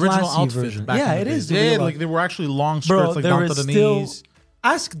was the they're original classy outfit. version. Back Yeah, in the it days. is the Yeah, real like outfit. they were actually long Bro, skirts, like there down is to the still. knees.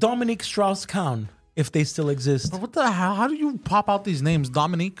 Ask Dominique Strauss-Kahn if they still exist. But what the hell? How do you pop out these names?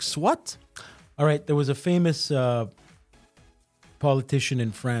 Dominique's what? All right, there was a famous politician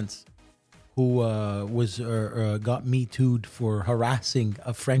in France who got Me Too'd for harassing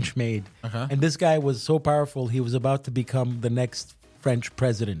a French maid. And this guy was so powerful, he was about to become the next French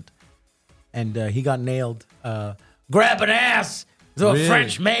president. And he got nailed. Grab an ass to a Really?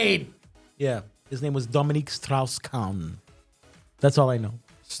 French maid. Yeah, his name was Dominique Strauss-Kahn. That's all I know.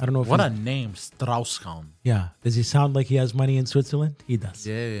 I don't know if What a he's- name, Strauss-Kahn. Yeah, does he sound like he has money in Switzerland? He does.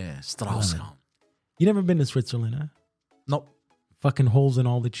 Yeah, Strauss-Kahn. You never been to Switzerland, huh? Nope. Fucking holes in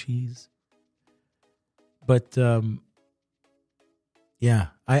all the cheese. But yeah,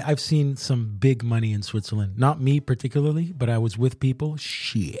 I've seen some big money in Switzerland. Not me particularly, but I was with people.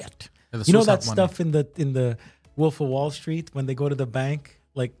 Shit. Yeah, the You know Swiss that have money. stuff in the Wolf of Wall Street when they go to the bank?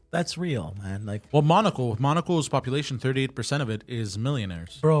 Like, that's real, man. Like, Well, Monaco's population, 38% of it is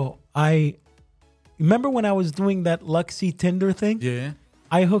millionaires. bro, I remember when I was doing that Luxy Tinder thing? Yeah.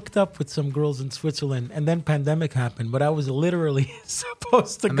 I hooked up with some girls in Switzerland, and then pandemic happened, but I was literally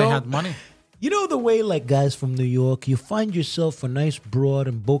supposed to And go. they had money. You know the way, like, guys from New York, you find yourself a nice broad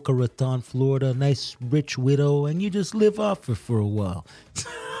in Boca Raton, Florida, a nice rich widow, and you just live off her for a while.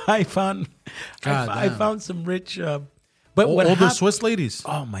 I found some rich, but what Older hap- Swiss ladies.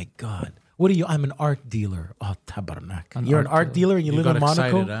 Oh my God! What are you? I'm an art dealer. Oh, tabarnak! You're an art dealer and you live got in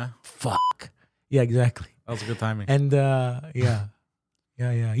Monaco. excited, huh? Fuck. Yeah, exactly. That was a good timing. And yeah.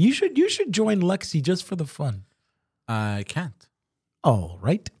 You should join Lexi just for the fun. I can't. Oh,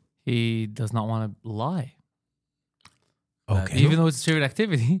 right. He does not want to lie. Okay. Even though it's a favorite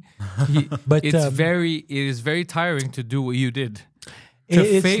activity, But, it is very tiring to do what you did.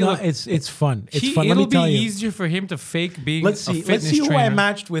 It's fake- not. It's fun. It's fun. Let It'll me tell be you. easier for him to fake being Let's a see. fitness Let's see who trainer. I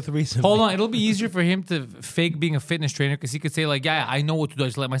matched with recently. Hold on, it'll be easier for him to fake being a fitness trainer because he could say like, "Yeah, I know what to do. I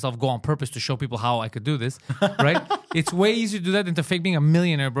just let myself go on purpose to show people how I could do this." Right? It's way easier to do that than to fake being a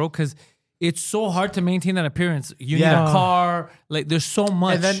millionaire, bro. Because it's so hard to maintain that appearance. You need Yeah. a car. Like, there's so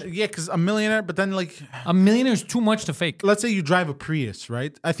much. And then, because a millionaire, but then, like, a millionaire is too much to fake. let's say you drive a Prius,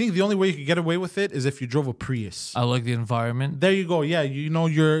 right? I think the only way you could get away with it is if you drove a Prius. I like the environment. There you go. Yeah, you know,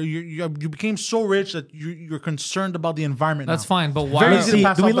 you became so rich that you're concerned about the environment. That's now. fine, but Very why? easy to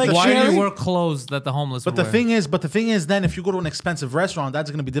pass do we off like the- Why do Sherry? you wear clothes that the homeless But would the wear? thing is, then if you go to an expensive restaurant,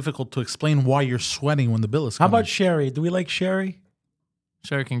 that's going to be difficult to explain why you're sweating when the bill is How coming. about Sherry? Do we like Sherry?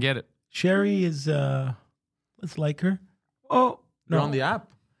 Sherry can get it. Sherry is. Let's like her. Oh You're no. on the app?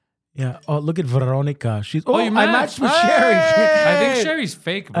 Yeah. Oh, look at Veronica. She's. Oh, you I matched. matched with Hey! Sherry. I think Sherry's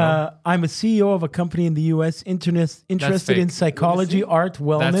fake, bro. I'm a CEO of a company in the U.S. interested in fake. psychology, art,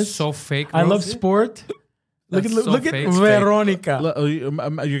 wellness. That's so fake, I bro. love sport. Look That's at so look fake. at It's fake. Veronica. You're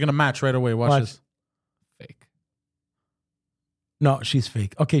going to match right away. Watch Watch. this. Fake. No, she's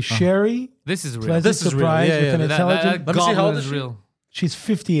fake. Okay, Sherry. This is real. Pleasant This is real. surprise Yeah, with yeah, an that- intelligent. Let me see how old goblin is she? real. She's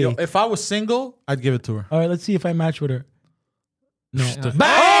 58. Yo, if I was single, I'd give it to her. All right, let's see if I match with her. No.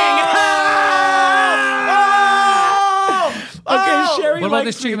 Okay, Sherry. What about likes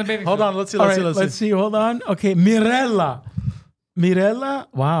this chick in the baby? Hold on, let's see. All Let's right, see. let's see. Hold on. Okay, Mirella.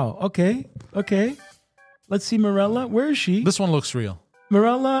 Wow. Okay. Let's see Mirella. Where is she? This one looks real.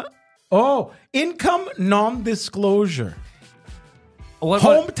 Mirella. Oh, income non-disclosure. What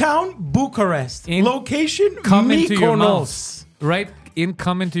about Hometown Bucharest. In- Location come into your Mykonos. mouth? Right?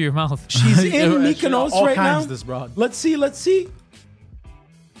 Come into your mouth. She's in She- Mykonos all right kinds now. this broad. Let's see.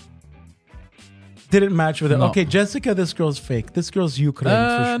 Didn't match with her. No. Okay, Jessica, this girl's fake. This girl's Ukraine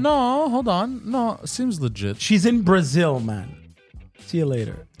for sure. No, hold on. No, seems legit. She's in Brazil, man. See you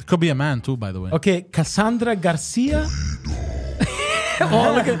later. It could be a man too, by the way. Okay, Cassandra Garcia.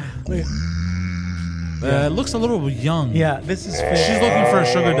 Oh, look at. Looks a little young. Yeah, this is fake. She's looking for a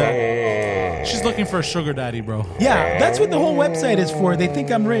sugar daddy. She's looking for a sugar daddy, bro. Yeah, that's what the whole website is for. They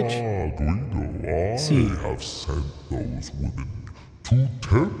think I'm rich. Guido, See. I have sent those women to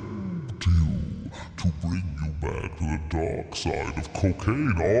tempt you to bring you back to the dark side of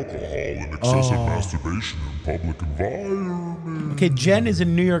cocaine, alcohol, and excessive masturbation in public environments. Okay, Jen is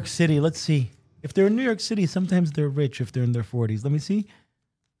in New York City. Let's see. If they're in New York City, sometimes they're rich if they're in their 40s. Let me see.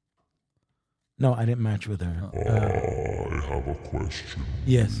 No, I didn't match with her. I have a question.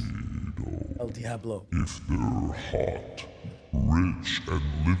 Yes. Guido. El Diablo. If they're hot, rich, and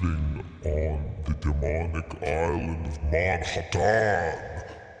living on the demonic island of Manhattan,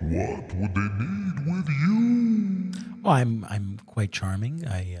 what would they need with you? Well, I'm quite charming.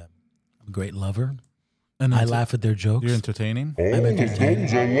 I'm a great lover. And I laugh at their jokes. You're entertaining. All of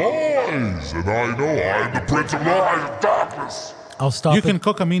those are lies, and I know I'm the prince of lies and darkness. I'll stop. You can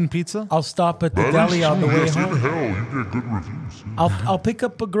cook a mean pizza. I'll stop at the That deli is on the true, way yes, home. in hell, you get good reviews. I'll pick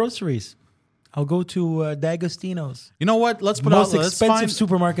up groceries. I'll go to D'Agostino's. You know what? Let's put Most out. Let's expensive find.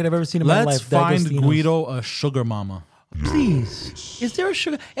 supermarket I've ever seen in my Let's life. find D'Agostino's. Guido a sugar mama. Please. Is there a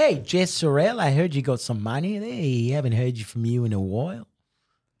sugar? Hey, Jess Sorrell, I heard you got some money. Hey, haven't heard you from you in a while.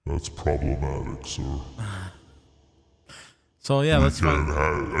 That's problematic, sir. So yeah, let's You find.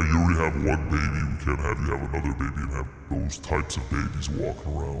 already have one baby. We can't have you have another baby and have those types of babies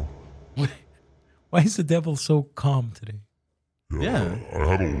walking around. Why is the devil so calm today? Yeah. I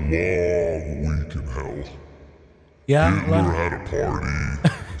had a long week in hell. Yeah? Hitler had a party.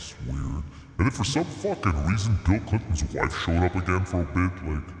 It's weird. And then for some fucking reason, Bill Clinton's wife showed up again for a bit.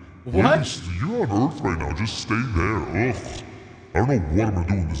 Like, What? You're on Earth right now. Just stay there. Ugh. I don't know what I'm gonna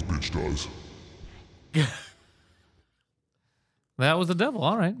do when this bitch dies. That was the devil.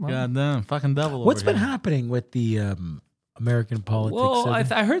 All right. Well, Goddamn, fucking devil. What's over been here. happening with the American politics? well,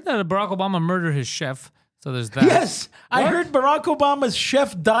 I heard that Barack Obama murdered his chef. So there's that. Yes, I heard Barack Obama's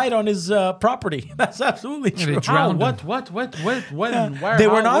chef died on his property. That's absolutely they true. drowned him. What? When? Where? They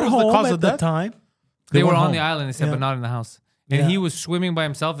were How? not What was the home cause at of the death? time. They were went on home. the island, they said, Yeah. but not in the house. And Yeah. he was swimming by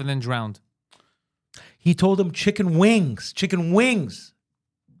himself and then drowned. He told him chicken wings. Chicken wings.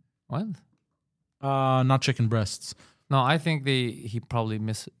 What? Not chicken breasts. No, I think he probably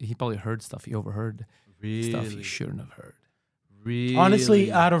heard stuff. He overheard stuff he shouldn't have heard. Really?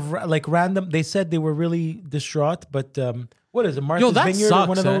 Honestly, out of like random, they said they were really distraught. But what is it, Martha's that Vineyard, or sucks,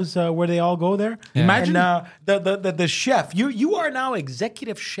 one of those where they all go there? Yeah. Imagine- And the chef, you are now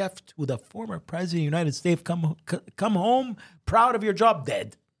executive chef to the former president of the United States. Come home proud of your job,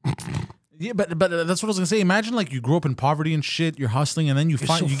 dead. Yeah, but that's what I was gonna say. Imagine like you grew up in poverty and shit. You're hustling, and then you So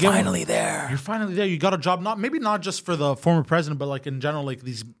find you get finally there. You're finally there. You got a job. Maybe not just for the former president, but like in general, like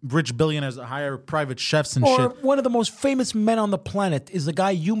these rich billionaires that hire private chefs and Or shit. one of the most famous men on the planet is the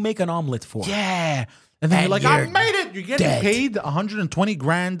guy you make an omelet for. Yeah. And then And you're like, I you're made it. You're getting dead. paid 120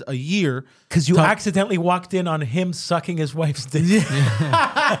 grand a year Because you to- accidentally walked in on him sucking his wife's dick.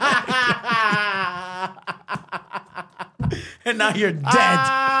 And now you're dead.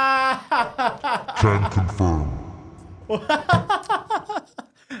 Can confirm.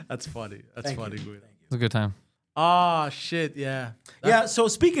 That's funny. That's funny. It was a good time. Oh shit! Yeah. Yeah, so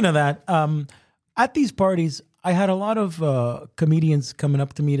speaking of that, at these parties, I had a lot of comedians coming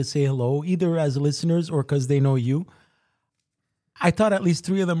up to me to say hello, either as listeners or because they know you. I thought at least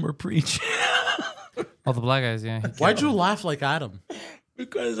 3 of them were Preach. All the black guys, yeah. Why'd you laugh like Adam?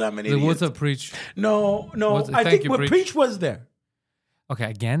 Because I'm an Like, idiot. what's up, Preach? No. I Thank think you, when Preach. Preach was there. Okay,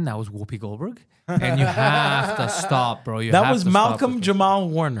 again, that was Whoopi Goldberg. And you have to stop, bro. You That have was to stop Malcolm with Jamal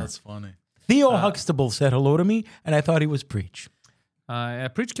Warner. That's funny. Theo Huxtable said hello to me, and I thought he was Preach.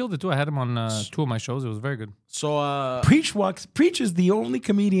 Preach killed it too. I had him on 2 of my shows. It was very good. So Preach is the only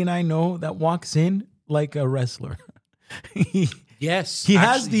comedian I know that walks in like a wrestler. yes, He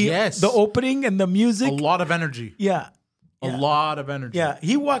has actually, the opening and the music. a lot of energy. Yeah. A lot of energy. Yeah.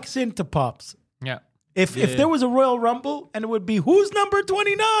 He walks into Pops. Yeah. If there was a Royal Rumble and it would be who's number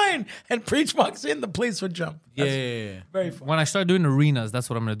 29 and Preach walks in, the place would jump. Yeah. That's very fun. When I start doing arenas, that's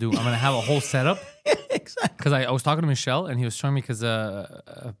what I'm going to do. I'm going to have a whole setup. Exactly. Because I was talking to Michelle and he was showing me because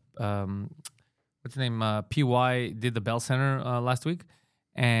what's his name? PY did the Bell Center last week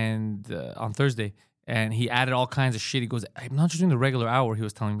and on Thursday. And he added all kinds of shit. He goes, I'm not just doing the regular hour, he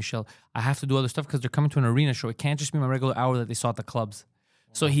was telling Michelle. I have to do other stuff because they're coming to an arena show. It can't just be my regular hour that they saw at the clubs.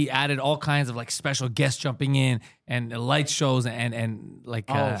 So he added all kinds of like special guests jumping in and light shows and like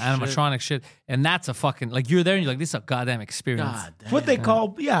animatronic shit. And that's a fucking, like you're there and you're like, this is a goddamn experience. God damn. It's what they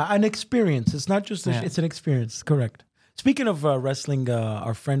call, an experience. It's not just, it's an experience. Correct. Speaking of wrestling,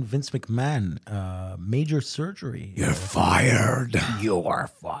 our friend Vince McMahon, major surgery. You're fired. You are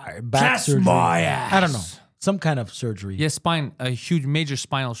fired. Back Kiss surgery. my ass. I don't know. Some kind of surgery. Yeah, a huge major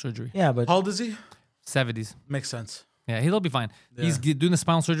spinal surgery. Yeah, but How old is he? 70s. Makes sense. Yeah, he'll be fine. He's doing the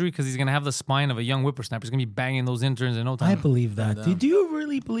spinal surgery because he's gonna have the spine of a young whippersnapper. He's gonna be banging those interns in no time. I believe that. Do you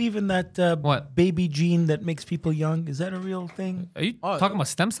really believe in that What? baby gene that makes people young? Is that a real thing? Are you talking about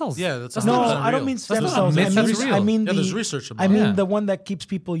stem cells? Yeah, that's No, 100% I don't real. mean stem not a cells. myth, that's real. I mean Yeah, the, there's research about I mean it. the one that keeps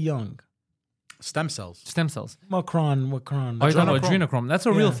people young. Stem cells. Stem cells. Macron. Oh, you're talking about adrenochrome. That's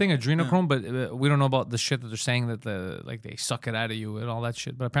a real Yeah. thing, adrenochrome. But we don't know about the shit that they're saying that they suck it out of you and all that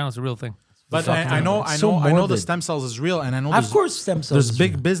shit. But apparently it's a real thing. But I know So the morbid. stem cells is real, and I know Of there's- course, stem cells. there's is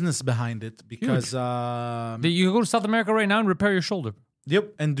big real. business behind it because You can go to South America right now and repair your shoulder.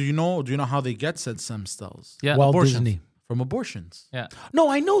 yep. And do you know how they get said stem cells? Yeah, Walt abortions. Disney. From abortions. Yeah. No,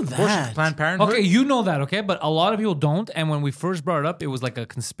 I know Abortions, that. Planned Parenthood. Okay, you know that, okay? But a lot of people don't. And when we first brought it up, it was like a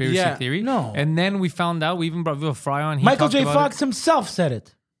conspiracy Yeah, theory. no. And then we found out, we even brought Viva Fry on. He Michael talked J. about Fox it. himself said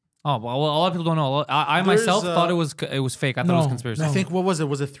it. Oh, well, a lot of people don't know. I There's, myself thought it was fake. I thought it was No, conspiracy. I think what was it?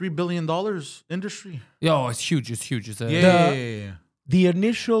 Was it $3 billion industry? Yo, it's huge. It's huge. It's a, Yeah. The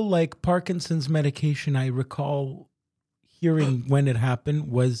initial like Parkinson's medication, I recall hearing when it happened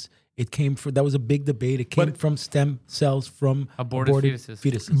was it came from that was a big debate. It came from stem cells from Aborted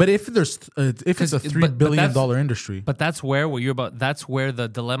fetuses. But if it's a $3 billion that's- industry, But that's where what you're about. That's where the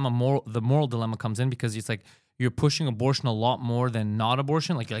the moral dilemma comes in because it's like you're pushing abortion a lot more than not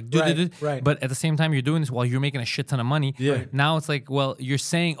abortion. Like you're like, Right. But at the same time, you're doing this while you're making a shit ton of money. Yeah. Right. Now it's like, well, you're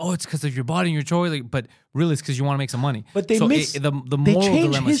saying, oh, it's because of your body and your choice, like, but really it's because you want to make some money. But they so miss the they moral change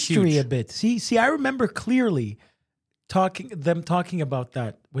dilemma is history huge. a bit. See, I remember clearly talking about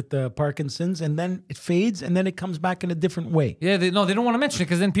that with the Parkinson's, and then it fades, and then it comes back in a different way. Yeah, they don't want to mention it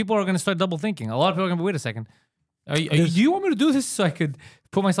because then people are going to start double thinking. A lot of people are going to be, wait a second. Do you want me to do this so I could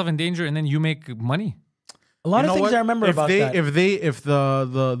put myself in danger and then you make money? A lot of things I remember if about they, that. If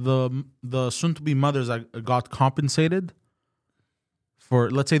the soon to be mothers got compensated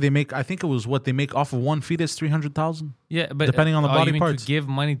for, let's say they make, I think it was what they make off of one fetus, 300,000. Yeah, but depending on the body you mean parts. to give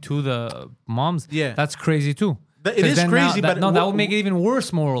money to the moms. Yeah. That's crazy too. It 'Cause is then crazy, that, but that would make it even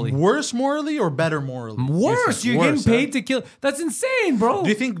worse morally. Worse morally or better morally? Worse. You're Worse, getting paid to kill. That's insane, bro. Do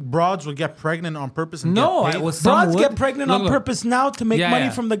you think broads would get pregnant on purpose? And No, get paid? I was some Broads would. get pregnant on Look, purpose now to make Yeah, money yeah.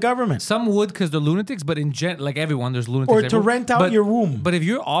 from the government. Some would because they're lunatics, but in like everyone, there's lunatics. Or to everywhere. rent out But- your womb. But if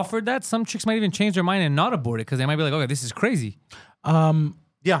you're offered that, some chicks might even change their mind and not abort it because they might be like, okay, this is crazy. Yeah,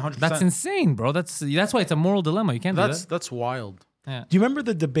 100%. That's insane, bro. That's why it's a moral dilemma. You can't do that. That's wild. Yeah. Do you remember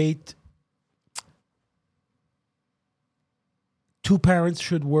the debate? Two parents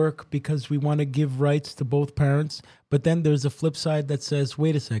should work because we want to give rights to both parents. But then there's a flip side that says,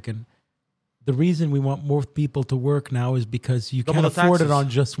 wait a second. The reason we want more people to work now is because you Double can't the afford it taxes. on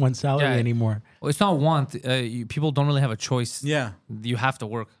just one salary Yeah. anymore. Well, it's not want. People don't really have a choice. Yeah. You have to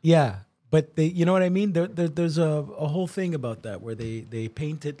work. Yeah. But they, you know what I mean? There's a whole thing about that where they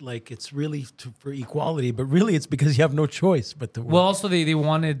paint it like it's really for equality, but really it's because you have no choice but to work. Well, also they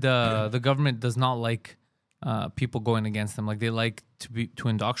wanted the government does not like people going against them. Like they like to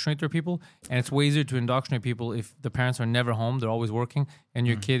indoctrinate their people, and it's way easier to indoctrinate people if the parents are never home, they're always working, and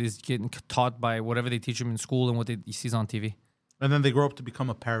your kid is getting taught by whatever they teach them in school and what he sees on TV. And then they grow up to become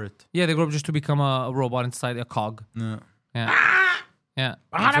a parrot. Yeah, they grow up just to become a robot inside a cog. Yeah. Yeah. Yeah.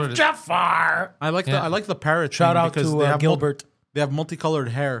 That's what it is. Jafar. I like Yeah. the parrot. Shout thing out because to they have Gilbert. they have multicolored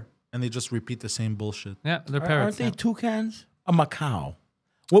hair and they just repeat the same bullshit. Yeah, they're Aren't parrots. they yeah. toucans? A macaw.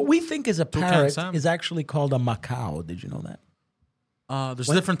 What we think is a Toucan parrot Sam. is actually called a macaw. Did you know that? There's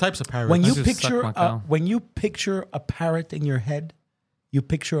different types of parrots. When you just suck picture macaw. when you picture a parrot in your head, you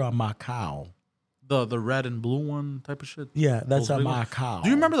picture a macaw. the red and blue one type of shit. Yeah, that's Those a big ones. macaw. Do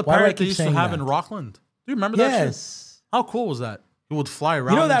you remember the Why do I parrot they keep used to saying have that? in Rockland? Do you remember that shit? Yes. How cool was that? It would fly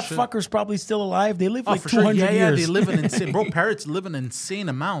around. You know and that shit. fucker's probably still alive. They live Oh, like for 200 sure. Yeah, years. they live an insane. Bro, parrots live an insane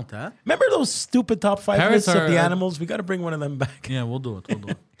amount, huh? Remember those stupid top 5 Parrots lists of are, the animals? We got to bring one of them back. Yeah, we'll do it. We'll do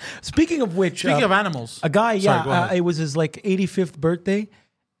it. Speaking of which, Speaking of animals, a guy, Sorry, go ahead. it was his like 85th birthday,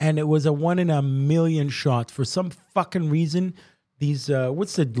 and it was a 1 in a million shot. For some fucking reason, these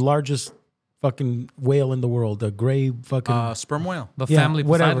what's the largest fucking whale in the world? A gray fucking sperm whale. The Yeah, family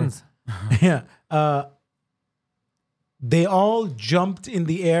whatever. Poseidons. yeah. They all jumped in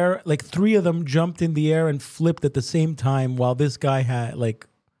the air. Like 3 of them jumped in the air and flipped at the same time, while this guy had like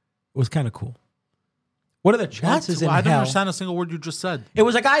it was kind of cool. What are the chances in I don't hell? understand a single word you just said. It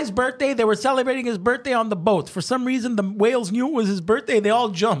was a guy's birthday. They were celebrating his birthday on the boat. For some reason, the whales knew it was his birthday. They all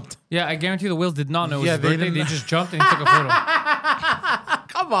jumped. Yeah, I guarantee the whales did not know it was Yeah, his they birthday. They didn't- just jumped and took a photo.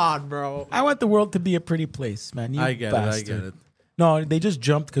 Come on, bro. I want the world to be a pretty place, man. You I get bastard. it. I get it. No, they just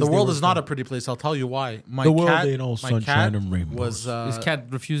jumped because The world is not a pretty place. I'll tell you why. My The world cat, ain't all my sunshine cat and rainbows. was This cat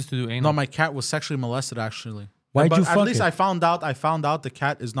refused to do anal. no, my cat was sexually molested. Actually, Why'd But you at fuck least it? I found out the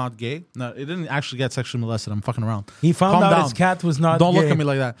cat is not gay. No, it didn't actually get sexually molested. I'm fucking around. He found Calm out down. his cat was not Don't gay. look at me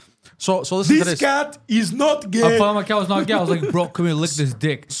like that. So listen to This this. cat is not I gay. found my cat was not gay. I was like, bro, come here, lick this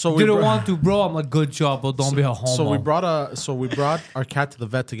dick. So we Didn't brought- want to, bro. I'm like, good job, but don't be a homo. So we brought our cat to the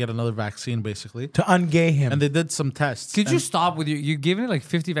vet to get another vaccine, basically, To ungay him. and they did some tests. Could you And stop with you're giving it like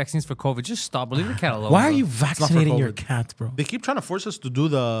 50 vaccines for COVID? Just stop. Leave the cat alone. Why are bro. you not for vaccinating your COVID. cat, bro? They keep trying to force us to do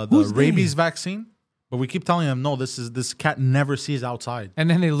the Who's rabies they? vaccine, but we keep telling them no. This cat never sees outside. And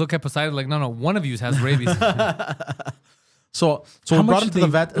then they look at Poseidon like, no, one of you has rabies. So How we much brought him did to the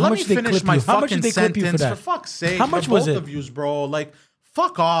they- vet. how Let much me did they finish clip my you? How much fucking did they clip you for sentence. that? For fuck's sake, How much the was both it? of yous, bro. Like,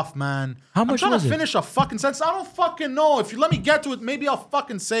 fuck off, man. How I'm much trying was to it? finish a fucking sentence. I don't fucking know. If you let me get to it, maybe I'll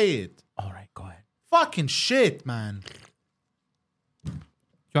fucking say it. All right, go ahead. Fucking shit, man.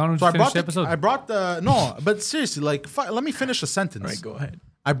 John, So I finish brought the episode. I brought the no, but seriously, like, let me finish a sentence. All right, go ahead.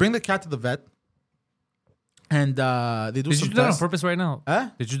 I bring the cat to the vet, and they do Did some you do that on tests. purpose right now? Huh?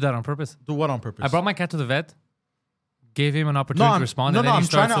 Did you do that on purpose? Do what on purpose? I brought my cat to the vet, gave him an no, opportunity I'm, to respond. no, and no. then I'm he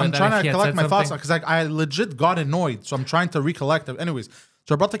starts trying like to that if he had collect said my thoughts something. because I legit got annoyed. So I'm trying to recollect. Anyways,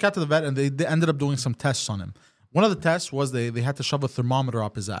 so I brought the cat to the vet, and they ended up doing some tests on him. One of the tests was they had to shove a thermometer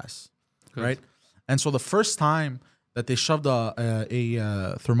up his ass, right? And so the first time that they shoved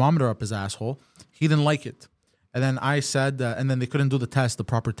a thermometer up his asshole, he didn't like it. And then I said, and then they couldn't do the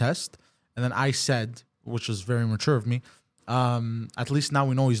proper test. And then I said, which was very mature of me, at least now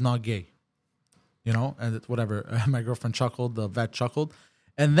we know he's not gay. You know, and whatever. My girlfriend chuckled, the vet chuckled.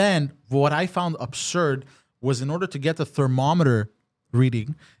 And then what I found absurd was in order to get the thermometer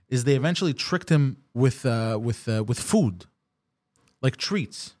reading, is they eventually tricked him with food, like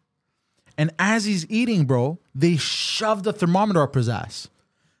treats. And as he's eating, bro, they shoved the thermometer up his ass.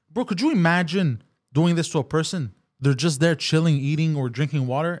 Bro, could you imagine doing this to a person? They're just there chilling, eating or drinking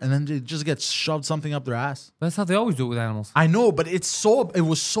water, and then they just get shoved something up their ass. That's how they always do it with animals. I know, but it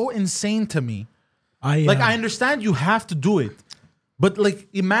was so insane to me. I understand you have to do it, but like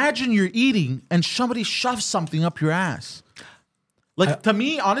imagine you're eating and somebody shoves something up your ass. Like to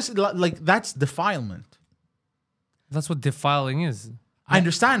me, honestly, like that's defilement. That's what defiling is. I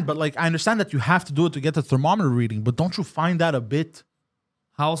understand, but like I understand that you have to do it to get the thermometer reading, but don't you find that a bit?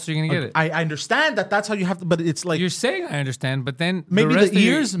 How else are you going to get it? I understand that that's how you have to, but it's like You're saying I understand, but then maybe rest the of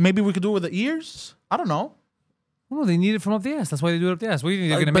your- ears. Maybe we could do it with the ears. I don't know. No, they need it from up the ass. That's why they do it up the ass. What do you think?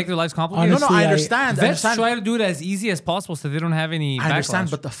 They're going to but- make their lives complicated? No, no, Honestly, I I- understand. I Vets understand. try to do it as easy as possible so they don't have any I understand,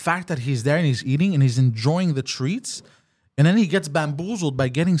 backlash. but the fact that he's there and he's eating and he's enjoying the treats, and then he gets bamboozled by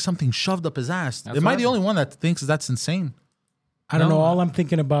getting something shoved up his ass. Am I right. the only one that thinks that's insane? I don't No. know. All I'm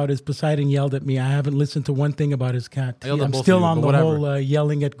thinking about is Poseidon yelled at me. I haven't listened to one thing about his cat. I yelled at I'm both of still you, on but the whatever. whole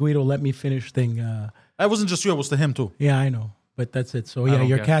yelling at Guido, let me finish thing. It wasn't just you; it was to him too. Yeah, I know. But that's it. So, yeah, don't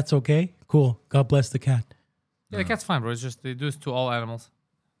your care. cat's okay? Cool. God bless the cat. yeah, the cat's fine, bro. It's just they do this to all animals.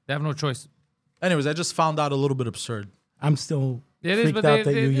 They have no choice. Anyways, I just found out a little bit absurd. I'm still It is, freaked but out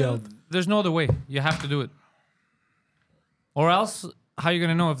that you yelled. There's no other way. You have to do it. Or else, how are you going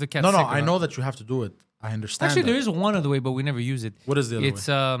to know if the cat's No, sick or I not? know that you have to do it. I understand. Actually, that. there is one other way, but we never use it. What is the other it's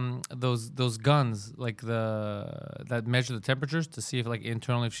those guns like that measure the temperatures to see if like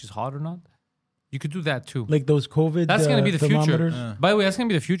internally if she's hot or not. You could do that too. Like those COVID That's going to be the future. thermometers. By the way, that's going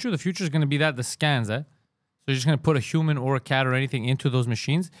to be the future. The future is going to be the scans, So you're just going to put a human or a cat or anything into those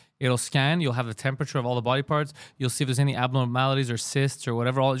machines. It'll scan. You'll have the temperature of all the body parts. You'll see if there's any abnormalities or cysts or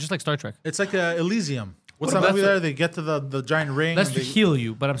whatever. All just like Star Trek. It's like Elysium. What's What that about movie the- there? They get to the giant ring. That's and to they- heal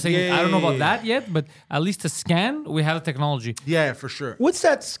you. But I'm saying Yeah, I don't know about yeah, that yet. But at least to scan, we have the technology. Yeah, for sure. What's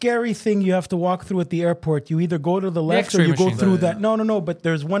that scary thing you have to walk through at the airport? You either go to the left or X-ray you go machine. through that. No. But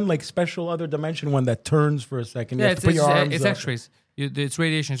there's one like special other dimension one that turns for a second. You Yeah, have to put your arms it's up. X-rays. It's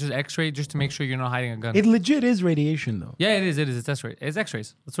radiation. It's just X-ray just to make sure you're not hiding a gun. It legit is radiation though. Yeah, it is. It's X-ray. It's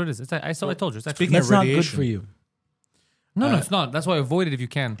X-rays. That's what it is. I told you. It's X-rays. Speaking That's of not good radiation, for you. No, it's not. That's why avoid it if you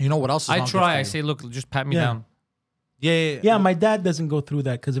can. You know what else? Is I not good try. for I you? say, look, just pat me Yeah. down. Yeah. Yeah, my dad doesn't go through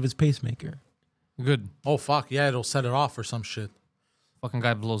that because of his pacemaker. Good. Oh fuck! Yeah, it'll set it off or some shit. Fucking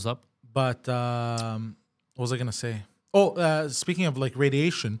guy blows up. But what was I gonna say? Oh, speaking of like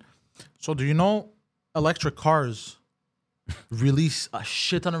radiation, so do you know electric cars release a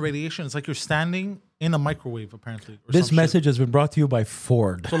shit ton of radiation? It's like you're standing in a microwave, apparently. Or This some message has been brought to you by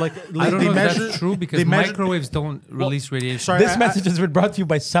Ford. Shit. So like, I don't they know if measure, that's true because they measure- microwaves don't release radiation. Sorry, This message has been brought to you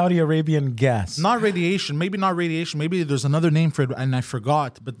by Saudi Arabian gas. not radiation. Maybe not radiation. Maybe there's another name for it, and I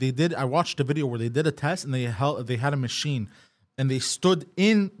forgot. But they did. I watched a video where they did a test, and they had a machine, and they stood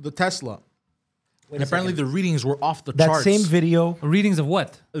in the Tesla. And apparently the readings were off the that charts. same video. Readings of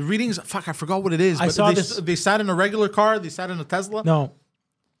what? The readings. Fuck, I forgot what it is. I but saw they, this- They sat in a regular car. They sat in a Tesla. No,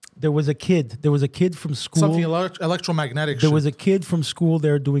 There was a kid from school. Something electromagnetic. There shit. was a kid from school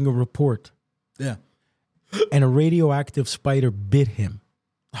there doing a report, Yeah. and a radioactive spider bit him,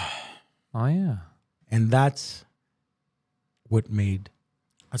 Oh yeah. and that's what made.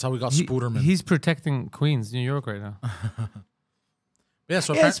 That's how we got Spooderman. He's protecting Queens, New York right now. Yeah.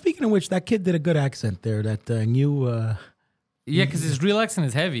 So Yeah, speaking of which, that kid did a good accent there. That new. Yeah, because his real accent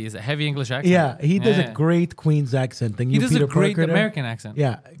is heavy. It's a heavy English accent. Yeah, he does Yeah. a great Queen's accent. The He new does Peter a great Parker there. American accent.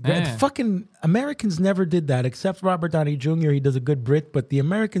 Yeah. Yeah. Fucking Americans never did that except Robert Downey Jr. He does a good Brit, but the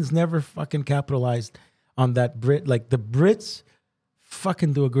Americans never fucking capitalized on that Brit. Like the Brits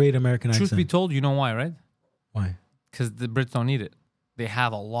fucking do a great American Truth accent. be told, you know why, right? Why? Because the Brits don't need it. They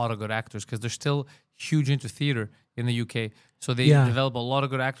have a lot of good actors because they're still huge into theater in the UK. So they Yeah. develop a lot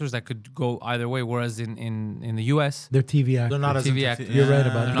of good actors that could go either way. Whereas in the US, They're TV actors. they're not as TV into actors. You're right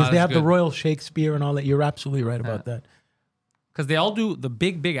about They're it. not Because they as have the good. Royal Shakespeare and all that. You're absolutely right about that. because they all do the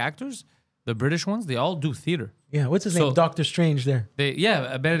big actors, the British ones, they all do theater. Yeah. What's his So- name? Doctor Strange there.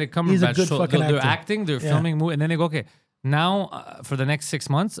 Benedict Cumberbatch. He's a good so fucking they're actor. acting, they're Yeah. filming, and then they go, okay, now for the next 6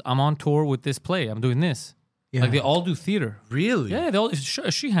 months, I'm on tour with this play. I'm doing this. Yeah. Like they all do theater. Really? Yeah, they all.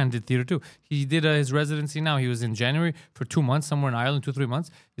 Sheehan did theater too. He did his residency now. He was in January for 2 months somewhere in Ireland, 2-3 months.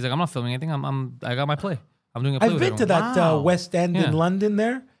 He's like, I'm not filming anything. I got my play. I'm doing a play. I've with been to everyone. that Wow. West End in Yeah. London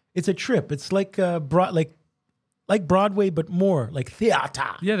there. It's a trip. It's like like Broadway, but more like theater.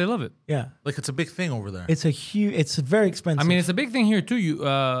 Yeah, they love it. Yeah. Like it's a big thing over there. It's a huge. It's very expensive. I mean, it's a big thing here too.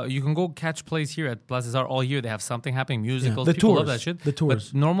 You can go catch plays here at Plaza Cesar all year. They have something happening, musicals. The People love tours. that shit. The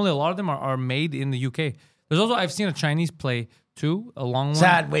tours. But normally, a lot of them are made in the UK. There's also I've seen a Chinese play too, a long one.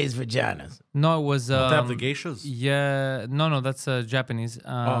 sideways vaginas. No, it was. They have the geishas. Yeah, no, that's Japanese.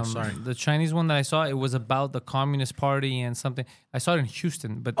 Sorry. The Chinese one that I saw, it was about the Communist Party and something. I saw it in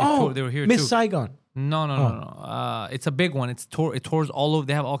Houston, but they were here Miss too. Saigon. No. It's a big one. It tours all over.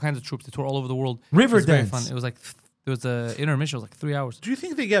 They have all kinds of troops. They tour all over the world. River It was very Dance. fun. It was like there was a intermission. It was like 3 hours. Do you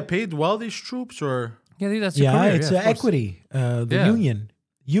think they get paid well, these troops, or Yeah, that's your Yeah, career. it's of course. equity. The Yeah.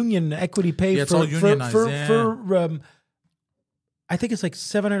 union equity pay Yeah, it's for all unionized, for I think it's like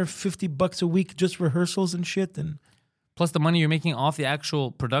 $750 a week just rehearsals and shit. And Plus the money you're making off the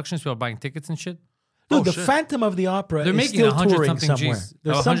actual productions. People are buying tickets and shit. dude, the shit. Phantom of the Opera They're is making still 100 touring something somewhere. Gs.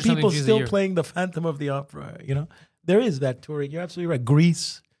 There's 100 some something people Gs a still year. playing the Phantom of the Opera. You know, there is that touring. You're absolutely right.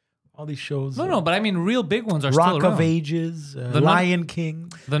 Grease, all these shows. No, but I mean, real big ones are Rock still around. of Ages, Nut- Lion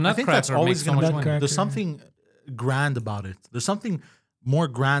King. The I think that's Nutcracker always makes so going much to money. Nutcracker. There's something grand about it. There's something more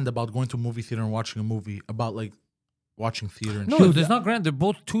grand about going to a movie theater and watching a movie about like watching theater and No, shit. there's not grand. They're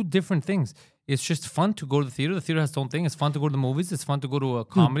both two different things. It's just fun to go to the theater. The theater has its own thing. It's fun to go to the movies. It's fun to go to a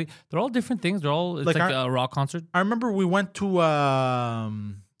comedy. They're all different things. They're all it's Like like our- a rock concert. I remember we went to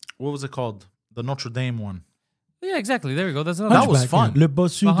what was it called? The Notre Dame one. Yeah, exactly. There you go. That's another. That was Hunchback, fun. yeah. Le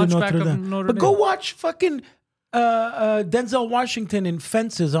Bossu The de Hunchback Notre of Dame. Notre But go Dame. watch fucking Denzel Washington in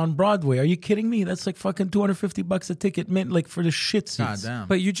Fences on Broadway. Are you kidding me? That's like fucking $250 a ticket, mint like for the shit seats. God damn.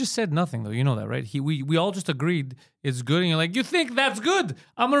 But you just said nothing though. You know that, right? We all just agreed it's good, and you're like, you think that's good?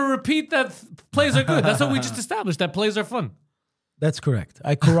 I'm gonna repeat that plays are good. That's what we just established. That plays are fun. That's correct.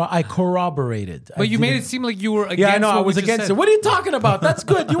 I corroborated. But you made it seem like you were against. Yeah, I know. I what we was just against said. it. What are you talking about? That's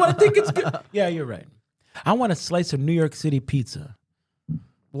good. You want to think it's good? Yeah, you're right. I want a slice of New York City pizza.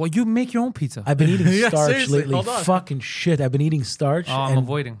 Well, you make your own pizza. I've been eating Yeah, starch seriously, lately. hold on. Fucking shit. I've been eating starch. Oh, I'm and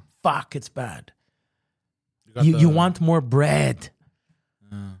avoiding. fuck, it's bad. got You the- want more bread.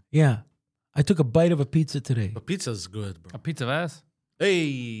 Yeah. I took a bite of a pizza today. But pizza's good, bro. A pizza of ass.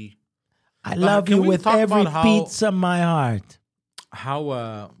 Hey, I love can you we with talk every about how- pizza in my heart.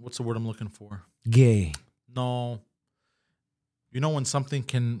 how what's the word I'm looking for? Gay. No. You know when something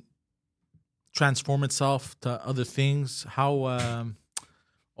can transform itself to other things? How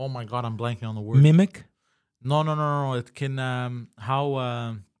oh my god, I'm blanking on the word. Mimic. No. It can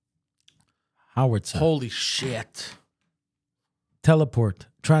how Howard said. holy shit. Teleport.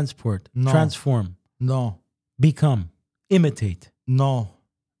 Transport. No. Transform. No. Become. Imitate. No.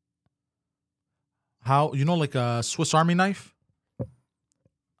 How you know like a Swiss Army knife?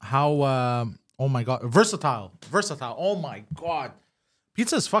 How oh my god, versatile. Oh my god.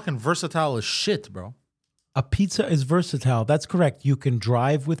 Pizza is fucking versatile as shit, bro. A pizza is versatile. That's correct. You can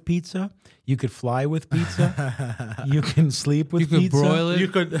drive with pizza. You could fly with pizza. You can sleep with You could pizza. broil it. You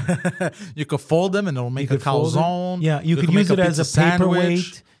could you could fold them and it'll make a could fold it. calzone. Yeah, you could make use it as a pizza sandwich.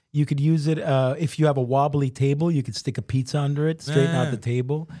 paperweight. You could use it if you have a wobbly table. You could stick a pizza under it, straighten out Yeah. the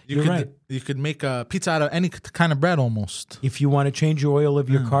table. You You're could right. you could make a pizza out of any kind of bread almost. If you want to change your oil of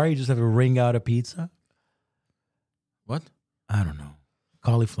your car, you just have to wring out a pizza. What? I don't know.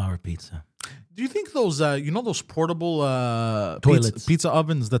 Cauliflower pizza. Do you think those, those portable Toilets. pizza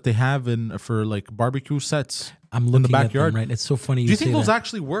ovens that they have for like barbecue sets I'm in looking the backyard? at them, right? It's so funny. Do you say think those that.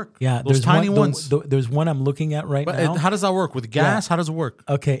 actually work? Yeah, those tiny ones. There's one I'm looking at right But now. how does that work with gas? How does it work?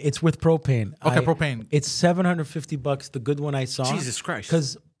 Okay, it's with propane. Okay, propane. It's $750. The good one I saw. Jesus Christ.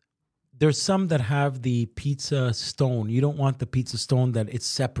 Because there's some that have the pizza stone. You don't want the pizza stone that it's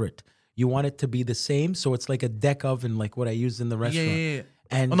separate. You want it to be the same, so it's like a deck oven, like what I used in the restaurant. Yeah.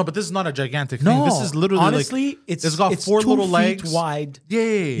 And no, but this is not a gigantic no, thing. This is literally honestly, like, it's got it's 4 2 little feet legs wide. Yeah.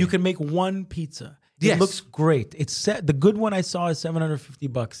 You can make one pizza. Yes. It looks great. It's the good one I saw is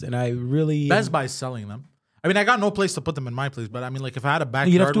 $750, and I really Best Buy is selling them. I mean, I got no place to put them in my place, but I mean, like if I had a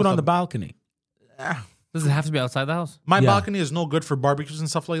backyard, you'd have to do it with on the balcony. Does it have to be outside the house? My Yeah. balcony is no good for barbecues and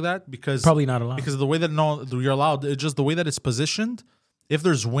stuff like that because Probably not allowed. because of the way that you're allowed. It's just the way that it's positioned. If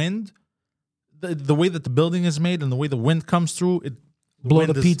there's wind, the way that the building is made and the way the wind comes through, it Blow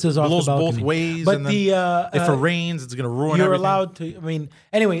the pizzas off the blows both balcony. ways. But and then the if it rains, it's gonna ruin. you're everything. allowed to. I mean,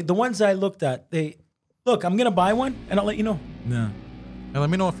 anyway, the ones I looked at, look. I'm gonna buy one, and I'll let you know. Yeah. And let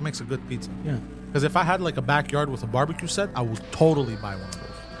me know if it makes a good pizza. Yeah. Because if I had like a backyard with a barbecue set, I would totally buy one of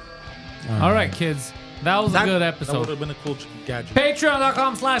those. All right, kids. That was a good That would episode. have been a cool gadget.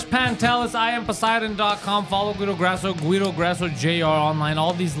 Patreon.com/Pantelis, IamPoseidon.com. Follow Guido Grasso JR online.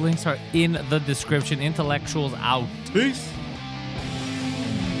 All these links are in the description. Intellectuals out. Peace.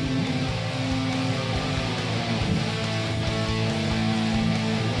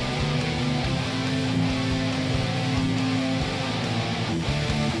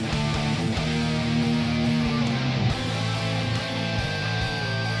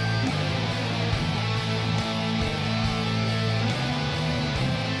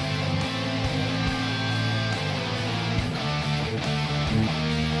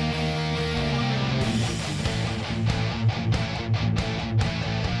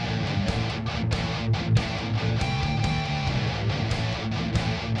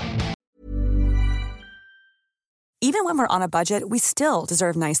 Even when we're on a budget, we still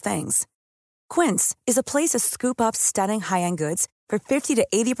deserve nice things. Quince is a place to scoop up stunning high-end goods for 50 to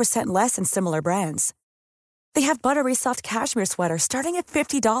 80% less than similar brands. They have buttery soft cashmere sweaters starting at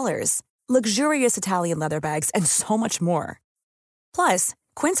 $50, luxurious Italian leather bags, and so much more. Plus,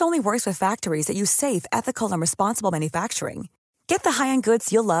 Quince only works with factories that use safe, ethical, and responsible manufacturing. Get the high-end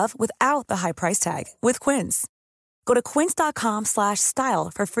goods you'll love without the high price tag with Quince. Go to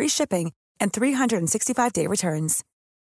quince.com/style for free shipping and 365-day returns.